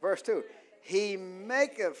 Verse 2. He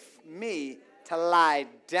maketh me to lie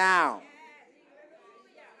down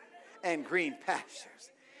in green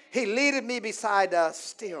pastures. He leadeth me beside the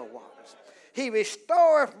still waters. He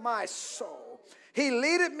restoreth my soul. He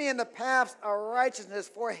leadeth me in the paths of righteousness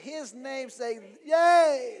for his name's sake.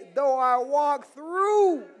 Yea, though I walk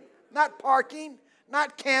through, not parking,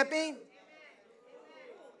 not camping.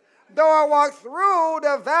 Though I walk through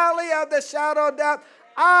the valley of the shadow of death,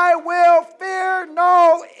 I will fear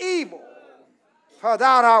no evil, for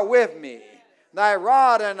thou art with me. Thy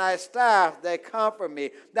rod and thy staff, they comfort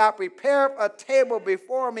me. Thou preparest a table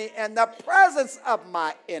before me in the presence of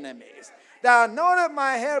my enemies. Thou anointest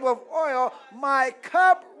my head with oil, my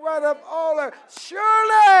cup runneth over.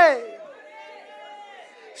 Surely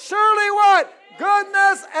what?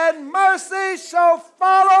 Goodness and mercy shall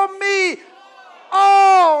follow me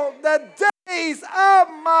all the days of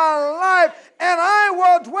my life, and I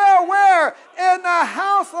will dwell where? In the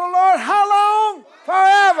house of the Lord. How long?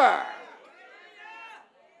 Forever.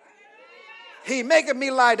 He maketh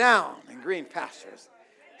me lie down in green pastures.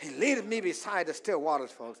 He leadeth me beside the still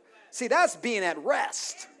waters, folks. See, that's being at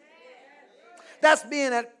rest. That's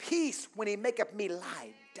being at peace when he maketh me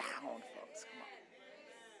lie down, folks. Come on.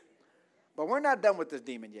 But we're not done with this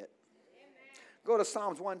demon yet. Go to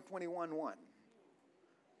Psalms 121:1.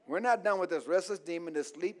 We're not done with this restless demon, this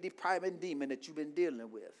sleep-depriving demon that you've been dealing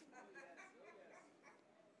with.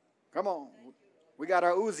 Come on. We got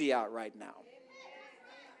our Uzi out right now.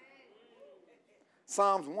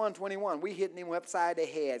 Psalms 121. We hitting him upside the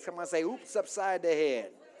head. Come on, say, oops, upside the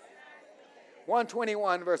head.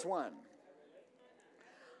 121, verse 1.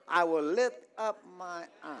 I will lift up my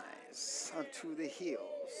eyes unto the hills.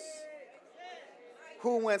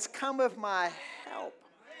 Who whence cometh my help?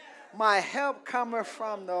 My help cometh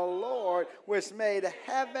from the Lord, which made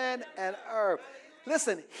heaven and earth.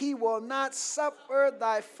 Listen, he will not suffer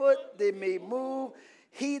thy foot to be moved.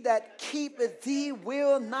 He that keepeth thee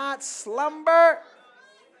will not slumber.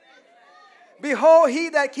 Behold, he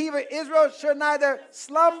that keepeth Israel shall neither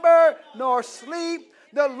slumber nor sleep.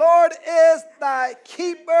 The Lord is thy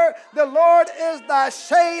keeper. The Lord is thy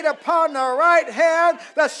shade upon the right hand.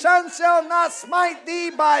 The sun shall not smite thee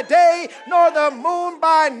by day, nor the moon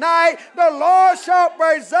by night. The Lord shall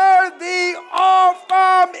preserve thee all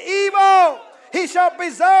from evil. He shall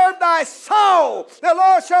preserve thy soul. The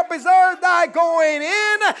Lord shall preserve thy going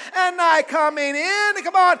in and thy coming in.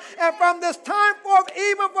 Come on. And from this time forth,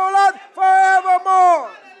 even forevermore.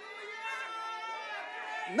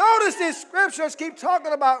 Notice these scriptures keep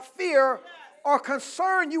talking about fear or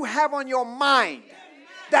concern you have on your mind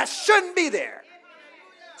that shouldn't be there.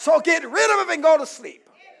 So get rid of it and go to sleep.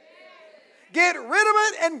 Get rid of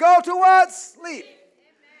it and go to what? Sleep.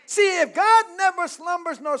 See, if God never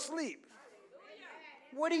slumbers nor sleeps,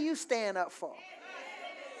 what are you staying up for?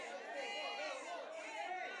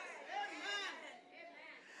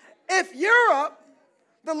 If you're up,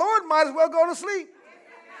 the Lord might as well go to sleep.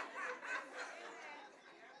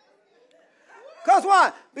 Because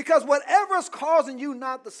why? Because whatever's causing you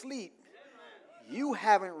not to sleep, you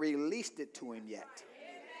haven't released it to him yet.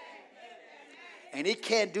 And he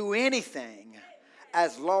can't do anything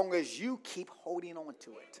as long as you keep holding on to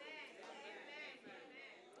it.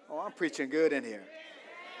 Oh, I'm preaching good in here.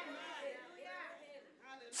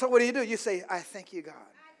 So what do? You say, I thank you, God.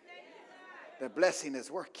 The blessing is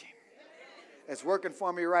working. It's working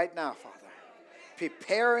for me right now, Father.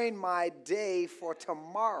 Preparing my day for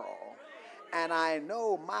tomorrow. And I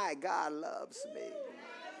know my God loves me.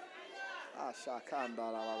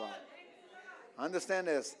 Understand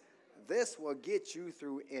this. This will get you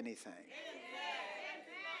through anything.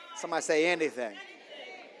 Somebody say anything.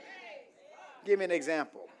 Give me an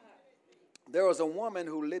example. There was a woman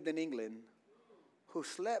who lived in England who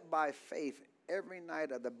slept by faith every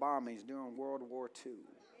night of the bombings during World War II.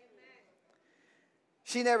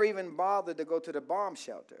 She never even bothered to go to the bomb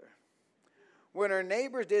shelter. When her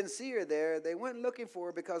neighbors didn't see her there, they went looking for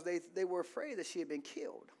her because they were afraid that she had been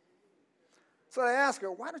killed. So they asked her,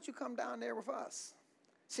 why don't you come down there with us?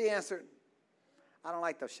 She answered, I don't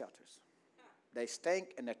like those shelters. They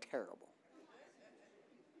stink and they're terrible.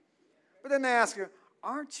 But then they asked her,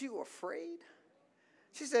 aren't you afraid?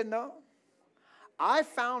 She said, no. I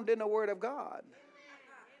found in the Word of God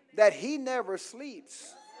that he never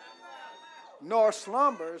sleeps nor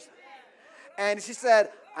slumbers. And she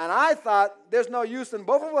said, and I thought there's no use in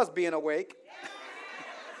both of us being awake.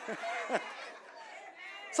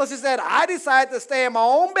 So she said, I decided to stay in my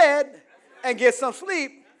own bed and get some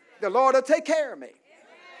sleep. The Lord will take care of me.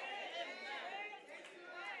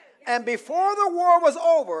 And before the war was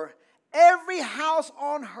over, every house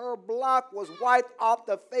on her block was wiped off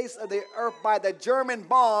the face of the earth by the German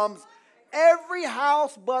bombs. Every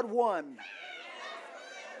house but one.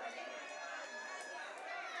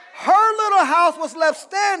 Her little house was left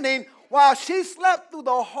standing while she slept through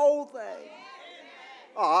the whole thing.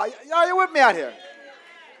 Oh, are you with me out here?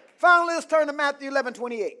 Finally, let's turn to Matthew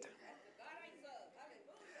 11:28.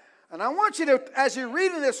 And I want you to, as you're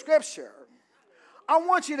reading this scripture, I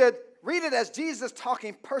want you to read it as Jesus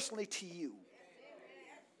talking personally to you.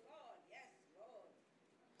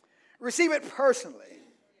 Receive it personally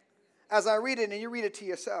as I read it and you read it to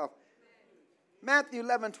yourself. Matthew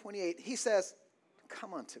 11:28, he says,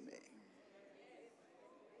 come unto me,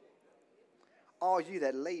 all you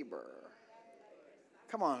that labor.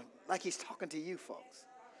 Come on, like he's talking to you folks.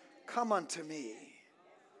 Come unto me,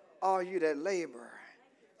 all you that labor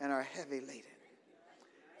and are heavy laden,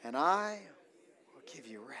 and I will give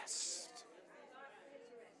you rest.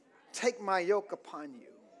 Take my yoke upon you.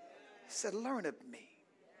 He said, learn of me,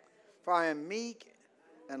 for I am meek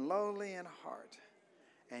and lowly in heart,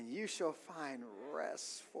 and you shall find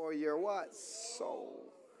rest for your what?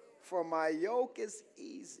 Soul. For my yoke is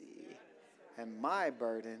easy, and my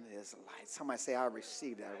burden is light. Somebody say, I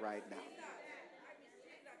receive that right now.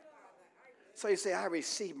 So you say, I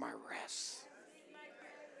receive my rest.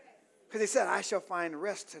 Because he said, I shall find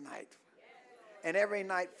rest tonight. And every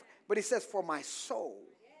night. But he says, for my soul,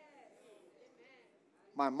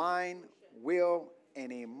 my mind, will,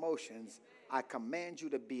 and emotions, I command you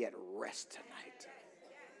to be at rest tonight.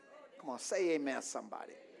 Come on, say amen,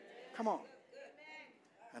 somebody. Come on.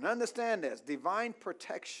 And understand this. Divine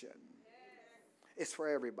protection is for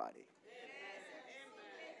everybody.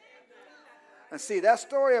 And see, that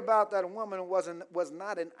story about that woman was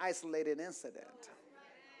not an isolated incident.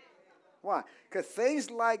 Why? Because things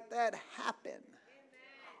like that happen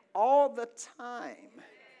all the time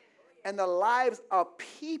in the lives of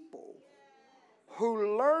people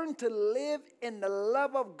who learn to live in the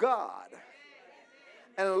love of God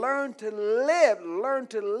and learn to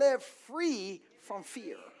live free from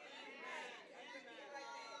fear.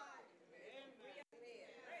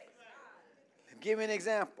 Give me an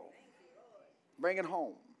example. Bring it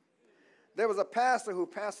home. There was a pastor who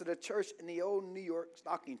pastored a church in the old New York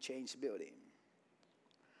Stock Exchange building.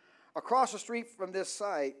 Across the street from this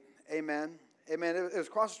site, amen, it was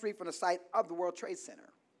across the street from the site of the World Trade Center.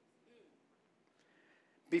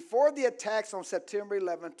 Before the attacks on September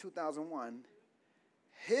 11, 2001,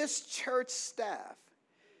 his church staff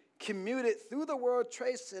commuted through the World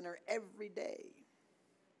Trade Center every day.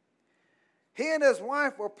 He and his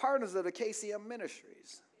wife were partners of the KCM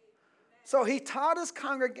Ministries. So he taught his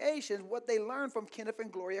congregation what they learned from Kenneth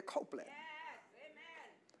and Gloria Copeland,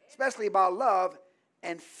 especially about love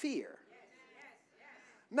and fear.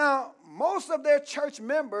 Now, most of their church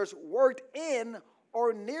members worked in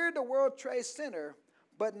or near the World Trade Center,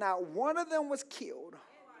 but not one of them was killed.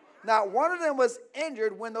 Not one of them was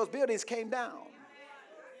injured when those buildings came down.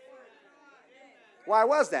 Why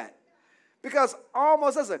was that? Because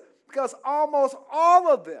almost all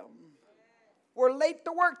of them were late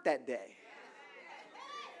to work that day.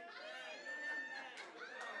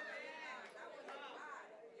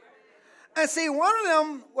 And see, one of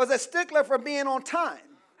them was a stickler for being on time.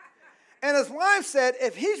 And his wife said,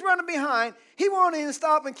 if he's running behind, he won't even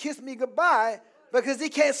stop and kiss me goodbye because he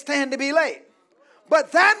can't stand to be late.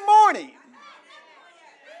 But that morning,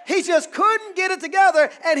 he just couldn't get it together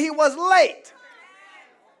and he was late.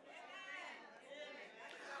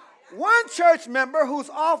 One church member whose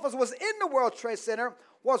office was in the World Trade Center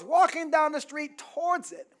was walking down the street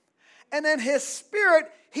towards it. And in his spirit,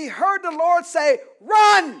 he heard the Lord say,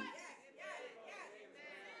 run!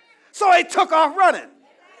 So he took off running.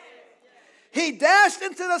 He dashed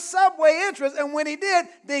into the subway entrance, and when he did,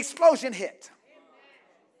 the explosion hit.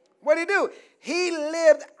 What did he do? He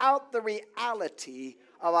lived out the reality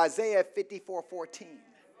of Isaiah 54:14.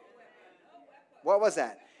 What was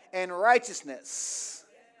that? In righteousness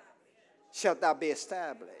shalt thou be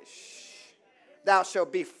established. Thou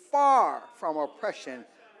shalt be far from oppression,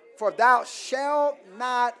 for thou shalt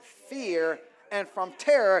not fear, and from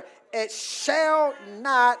terror it shall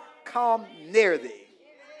not come near thee.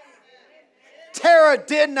 Terror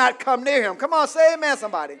did not come near him. Come on, say amen,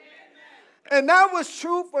 somebody. And that was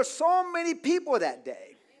true for so many people that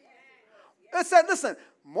day. It said, listen,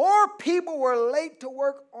 more people were late to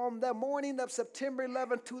work on the morning of September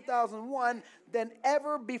 11, 2001 than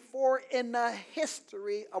ever before in the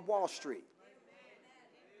history of Wall Street.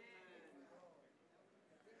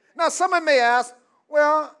 Now, someone may ask,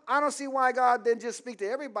 well, I don't see why God didn't just speak to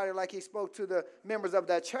everybody like he spoke to the members of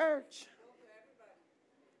that church.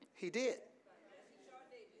 He did.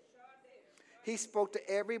 He spoke to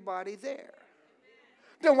everybody there.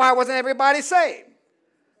 Then why wasn't everybody saved?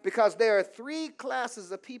 Because there are three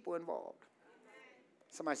classes of people involved.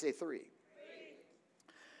 Somebody say three.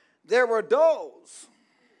 There were those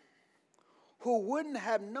who wouldn't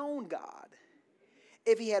have known God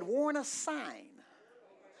if he had worn a sign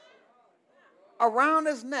around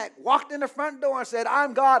his neck, walked in the front door and said,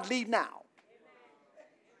 I'm God, leave now.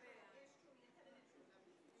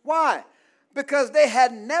 Why? Because they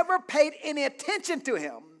had never paid any attention to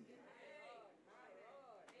him.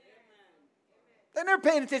 They never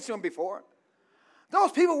paid attention to him before.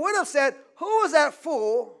 Those people would have said, who is that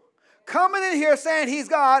fool coming in here saying he's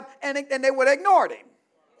God? And they would have ignored him.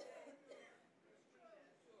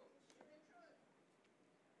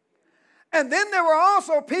 And then there were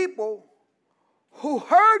also people who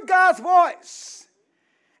heard God's voice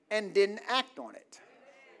and didn't act on it.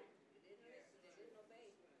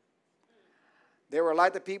 They were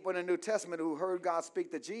like the people in the New Testament who heard God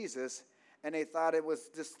speak to Jesus and they thought it was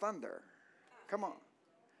just thunder. Come on.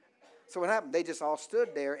 So what happened? They just all stood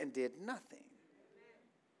there and did nothing.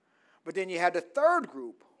 But then you had the third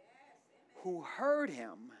group who heard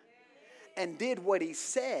him and did what he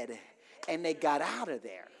said, and they got out of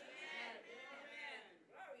there.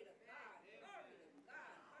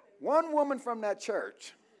 One woman from that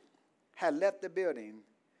church had left the building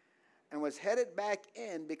and was headed back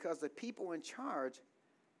in because the people in charge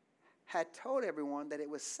had told everyone that it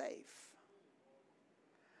was safe.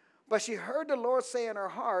 But she heard the Lord say in her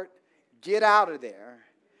heart, get out of there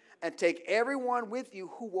and take everyone with you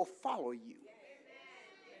who will follow you.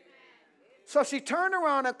 So she turned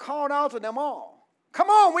around and called out to them all, come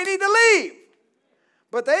on, we need to leave.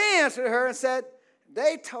 But they answered her and said,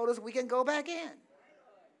 they told us we can go back in.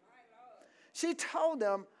 She told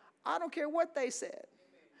them, I don't care what they said.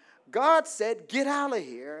 God said, get out of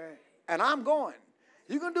here, and I'm going.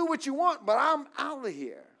 You can do what you want, but I'm out of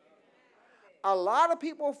here. A lot of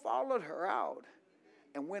people followed her out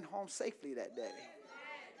and went home safely that day.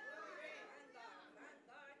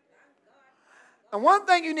 And one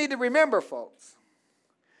thing you need to remember, folks,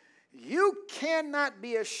 you cannot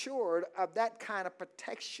be assured of that kind of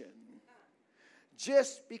protection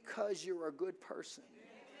just because you're a good person.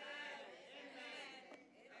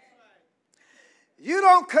 You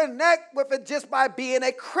don't connect with it just by being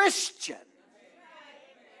a Christian.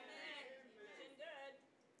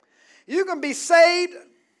 You can be saved,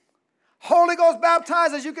 Holy Ghost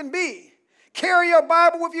baptized as you can be. Carry your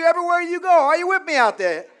Bible with you everywhere you go. Are you with me out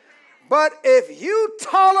there? But if you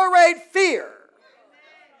tolerate fear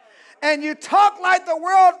and you talk like the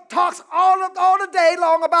world talks all the day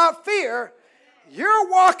long about fear, you're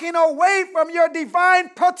walking away from your divine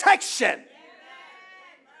protection.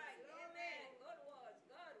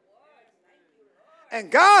 And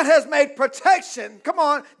God has made protection, come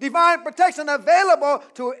on, divine protection available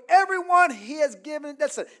to everyone he has given.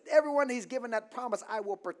 Listen, everyone he's given that promise, I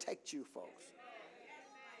will protect you, folks.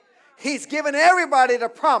 He's given everybody the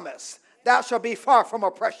promise, thou shalt be far from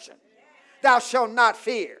oppression. Thou shalt not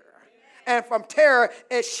fear. And from terror,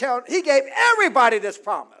 he gave everybody this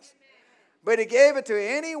promise. But he gave it to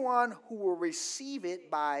anyone who will receive it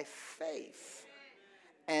by faith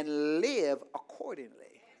and live accordingly.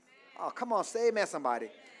 Oh, come on, say amen, somebody.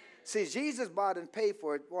 See, Jesus bought and paid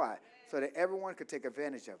for it. Why? So that everyone could take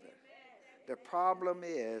advantage of it. The problem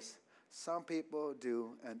is some people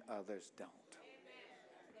do and others don't.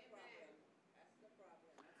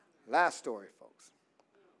 Last story, folks.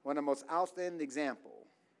 One of the most outstanding examples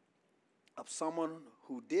of someone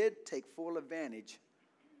who did take full advantage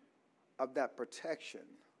of that protection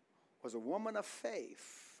was a woman of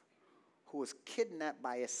faith who was kidnapped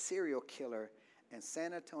by a serial killer in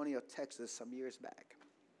San Antonio, Texas, some years back.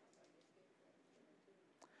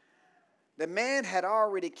 The man had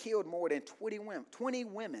already killed more than 20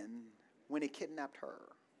 women when he kidnapped her.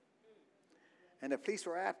 And the police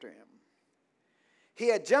were after him. He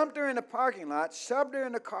had jumped her in the parking lot, shoved her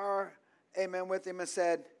in the car, amen, with him and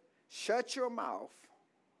said, shut your mouth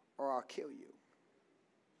or I'll kill you.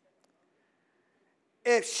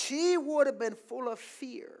 If she would have been full of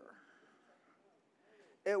fear,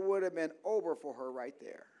 it would have been over for her right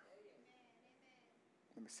there.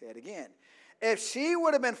 Let me say it again. If she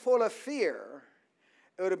would have been full of fear,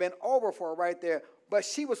 it would have been over for her right there. But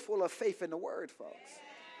she was full of faith in the word, folks.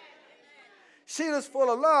 She was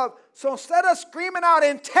full of love. So instead of screaming out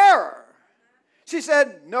in terror, she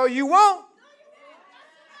said, no, you won't.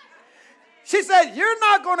 She said, you're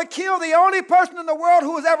not going to kill the only person in the world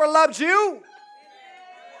who has ever loved you.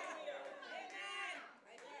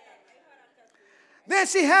 Then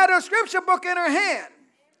she had her scripture book in her hand.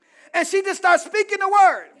 And she just started speaking the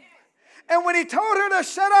word. And when he told her to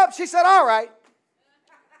shut up, she said, all right.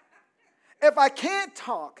 If I can't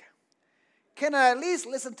talk, can I at least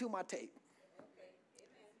listen to my tape?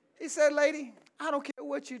 He said, lady, I don't care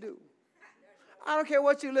what you do. I don't care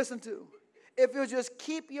what you listen to. If you'll just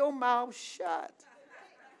keep your mouth shut.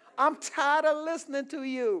 I'm tired of listening to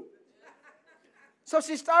you. So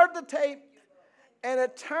she started the tape. And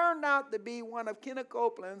it turned out to be one of Kenneth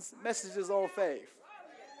Copeland's messages on faith.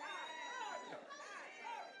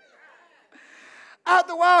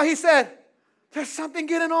 After a while, he said, there's something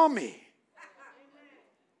getting on me.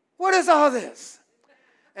 What is all this?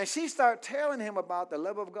 And she started telling him about the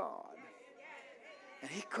love of God.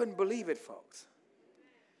 And he couldn't believe it, folks.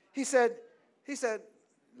 He said,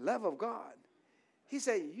 love of God. He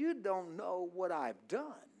said, you don't know what I've done.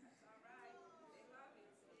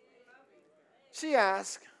 She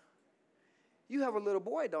asked, you have a little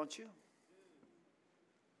boy, don't you?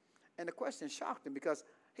 And the question shocked him because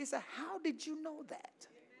he said, how did you know that?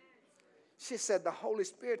 She said, the Holy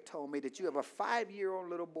Spirit told me that you have a 5-year-old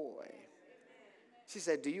little boy. She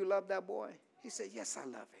said, do you love that boy? He said, yes, I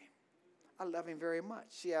love him. I love him very much.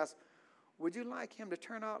 She asked, would you like him to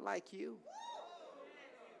turn out like you?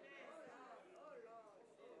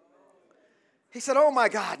 He said, oh my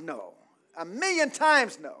God, no. 1,000,000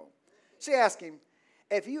 times no. She asked him,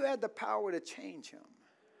 if you had the power to change him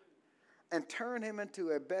and turn him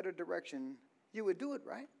into a better direction, you would do it,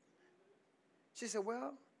 right? She said,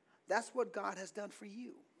 well, that's what God has done for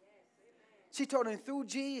you. She told him through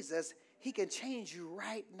Jesus, he can change you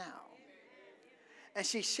right now. And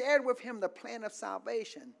she shared with him the plan of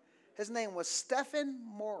salvation. His name was Stephen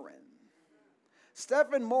Morin.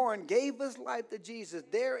 Stephen Morin gave his life to Jesus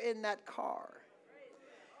there in that car.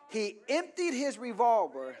 He emptied his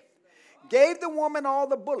revolver, gave the woman all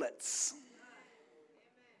the bullets.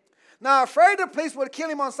 Now, afraid the police would kill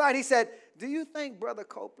him on sight, he said, do you think Brother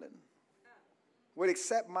Copeland would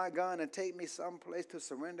accept my gun and take me someplace to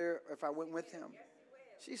surrender if I went with him?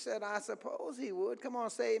 She said, I suppose he would. Come on,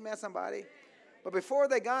 say amen, somebody. But before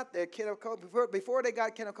they got there, before they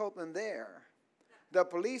got Kenneth Copeland there, the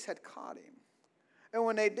police had caught him. And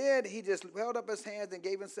when they did, he just held up his hands and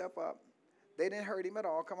gave himself up. They didn't hurt him at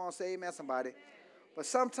all. Come on, say amen, somebody. But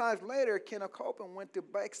sometimes later, Kenneth Copeland went to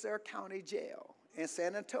Bexar County Jail in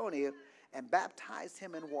San Antonio and baptized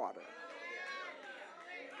him in water.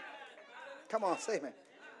 Come on, say amen.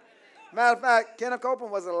 Matter of fact, Kenneth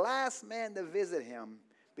Copeland was the last man to visit him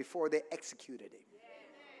before they executed him.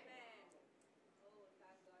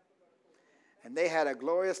 And they had a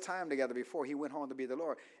glorious time together before he went home to be the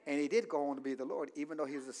Lord. And he did go home to be the Lord, even though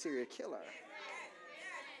he was a serial killer.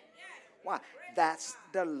 Why? That's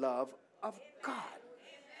the love of God.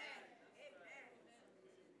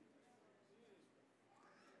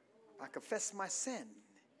 I confess my sin.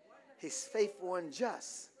 He's faithful and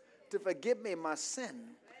just to forgive me my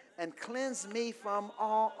sin and cleanse me from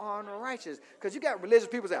all unrighteousness. Because you got religious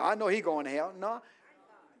people say, I know he's going to hell. No.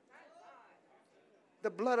 The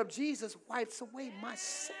blood of Jesus wipes away my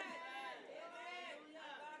sin.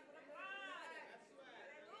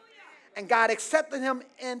 And God accepted him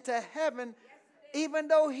into heaven even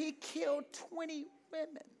though he killed 20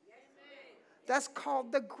 women. That's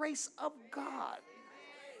called the grace of God.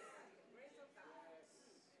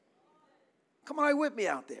 Come on, are you with me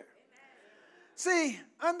out there? See,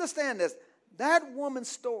 understand this. That woman's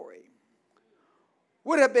story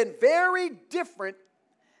would have been very different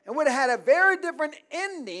and would have had a very different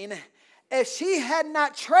ending if she had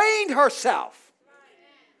not trained herself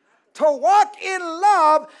to walk in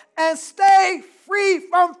love and stay free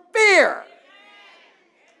from fear.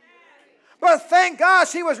 But thank God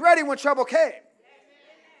she was ready when trouble came.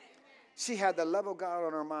 She had the love of God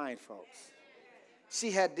on her mind, folks. She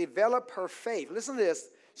had developed her faith. Listen to this.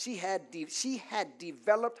 She had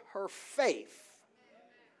developed her faith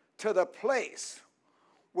to the place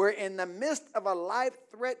where in the midst of a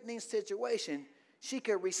life-threatening situation, she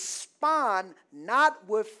could respond not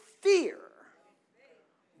with fear,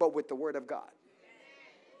 but with the word of God.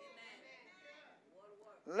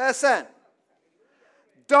 Listen,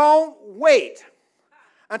 don't wait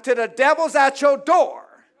until the devil's at your door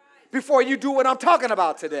before you do what I'm talking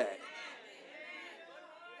about today.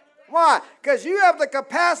 Why? Because you have the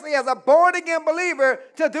capacity as a born-again believer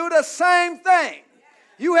to do the same thing.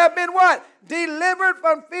 You have been what? Delivered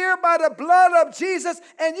from fear by the blood of Jesus,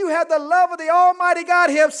 and you have the love of the Almighty God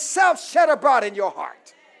himself shed abroad in your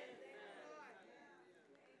heart.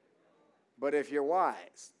 But if you're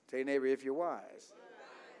wise, tell your neighbor, if you're wise,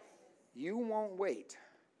 you won't wait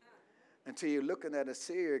until you're looking at a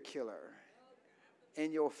serial killer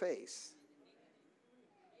in your face.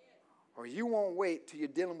 Or you won't wait till you're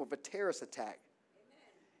dealing with a terrorist attack.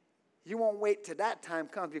 You won't wait till that time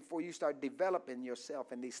comes before you start developing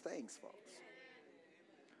yourself in these things, folks.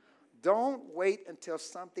 Don't wait until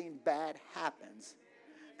something bad happens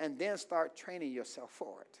and then start training yourself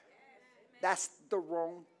for it. That's the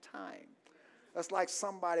wrong time. That's like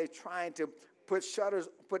somebody trying to put shutters,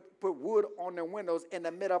 put wood on their windows in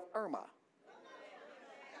the middle of Irma.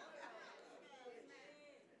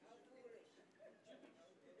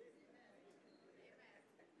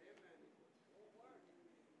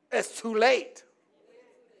 It's too late.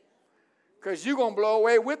 Because you're going to blow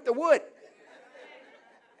away with the wood.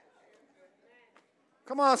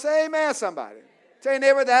 Come on, say amen, somebody. Tell your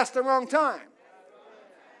neighbor that's the wrong time.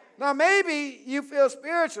 Now, maybe you feel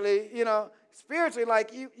spiritually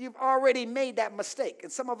like you've already made that mistake.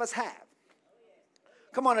 And some of us have.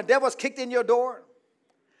 Come on, the devil's kicked in your door.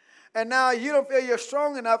 And now you don't feel you're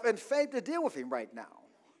strong enough in faith to deal with him right now.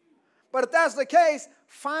 But if that's the case,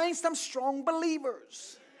 find some strong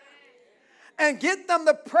believers. And get them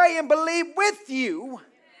to pray and believe with you.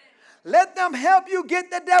 Let them help you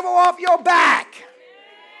get the devil off your back.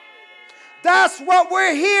 That's what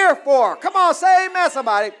we're here for. Come on, say amen,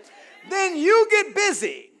 somebody. Then you get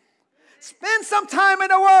busy. Spend some time in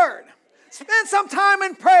the Word. Spend some time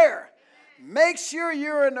in prayer. Make sure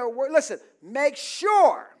you're in the Word. Listen, make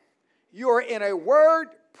sure you're in a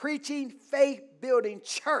Word-preaching, faith-building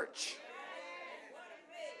church.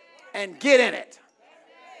 And get in it.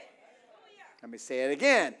 Let me say it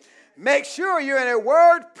again. Make sure you're in a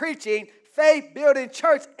word-preaching, faith-building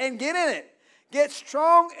church and get in it. Get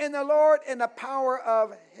strong in the Lord in the power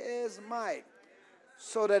of his might.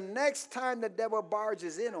 So the next time the devil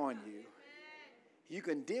barges in on you, you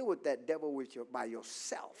can deal with that devil by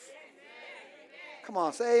yourself. Come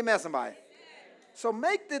on, say amen, somebody. So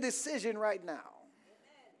make the decision right now.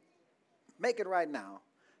 Make it right now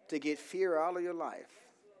to get fear out of your life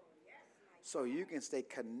so you can stay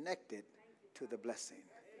connected to the blessing.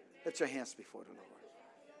 Lift your hands before the Lord.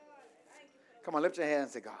 Come on, lift your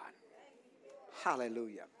hands to God.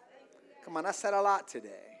 Hallelujah. Come on, I said a lot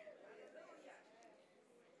today.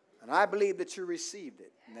 And I believe that you received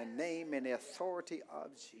it in the name and the authority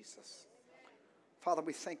of Jesus. Father,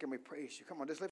 we thank and we praise you. Come on, just lift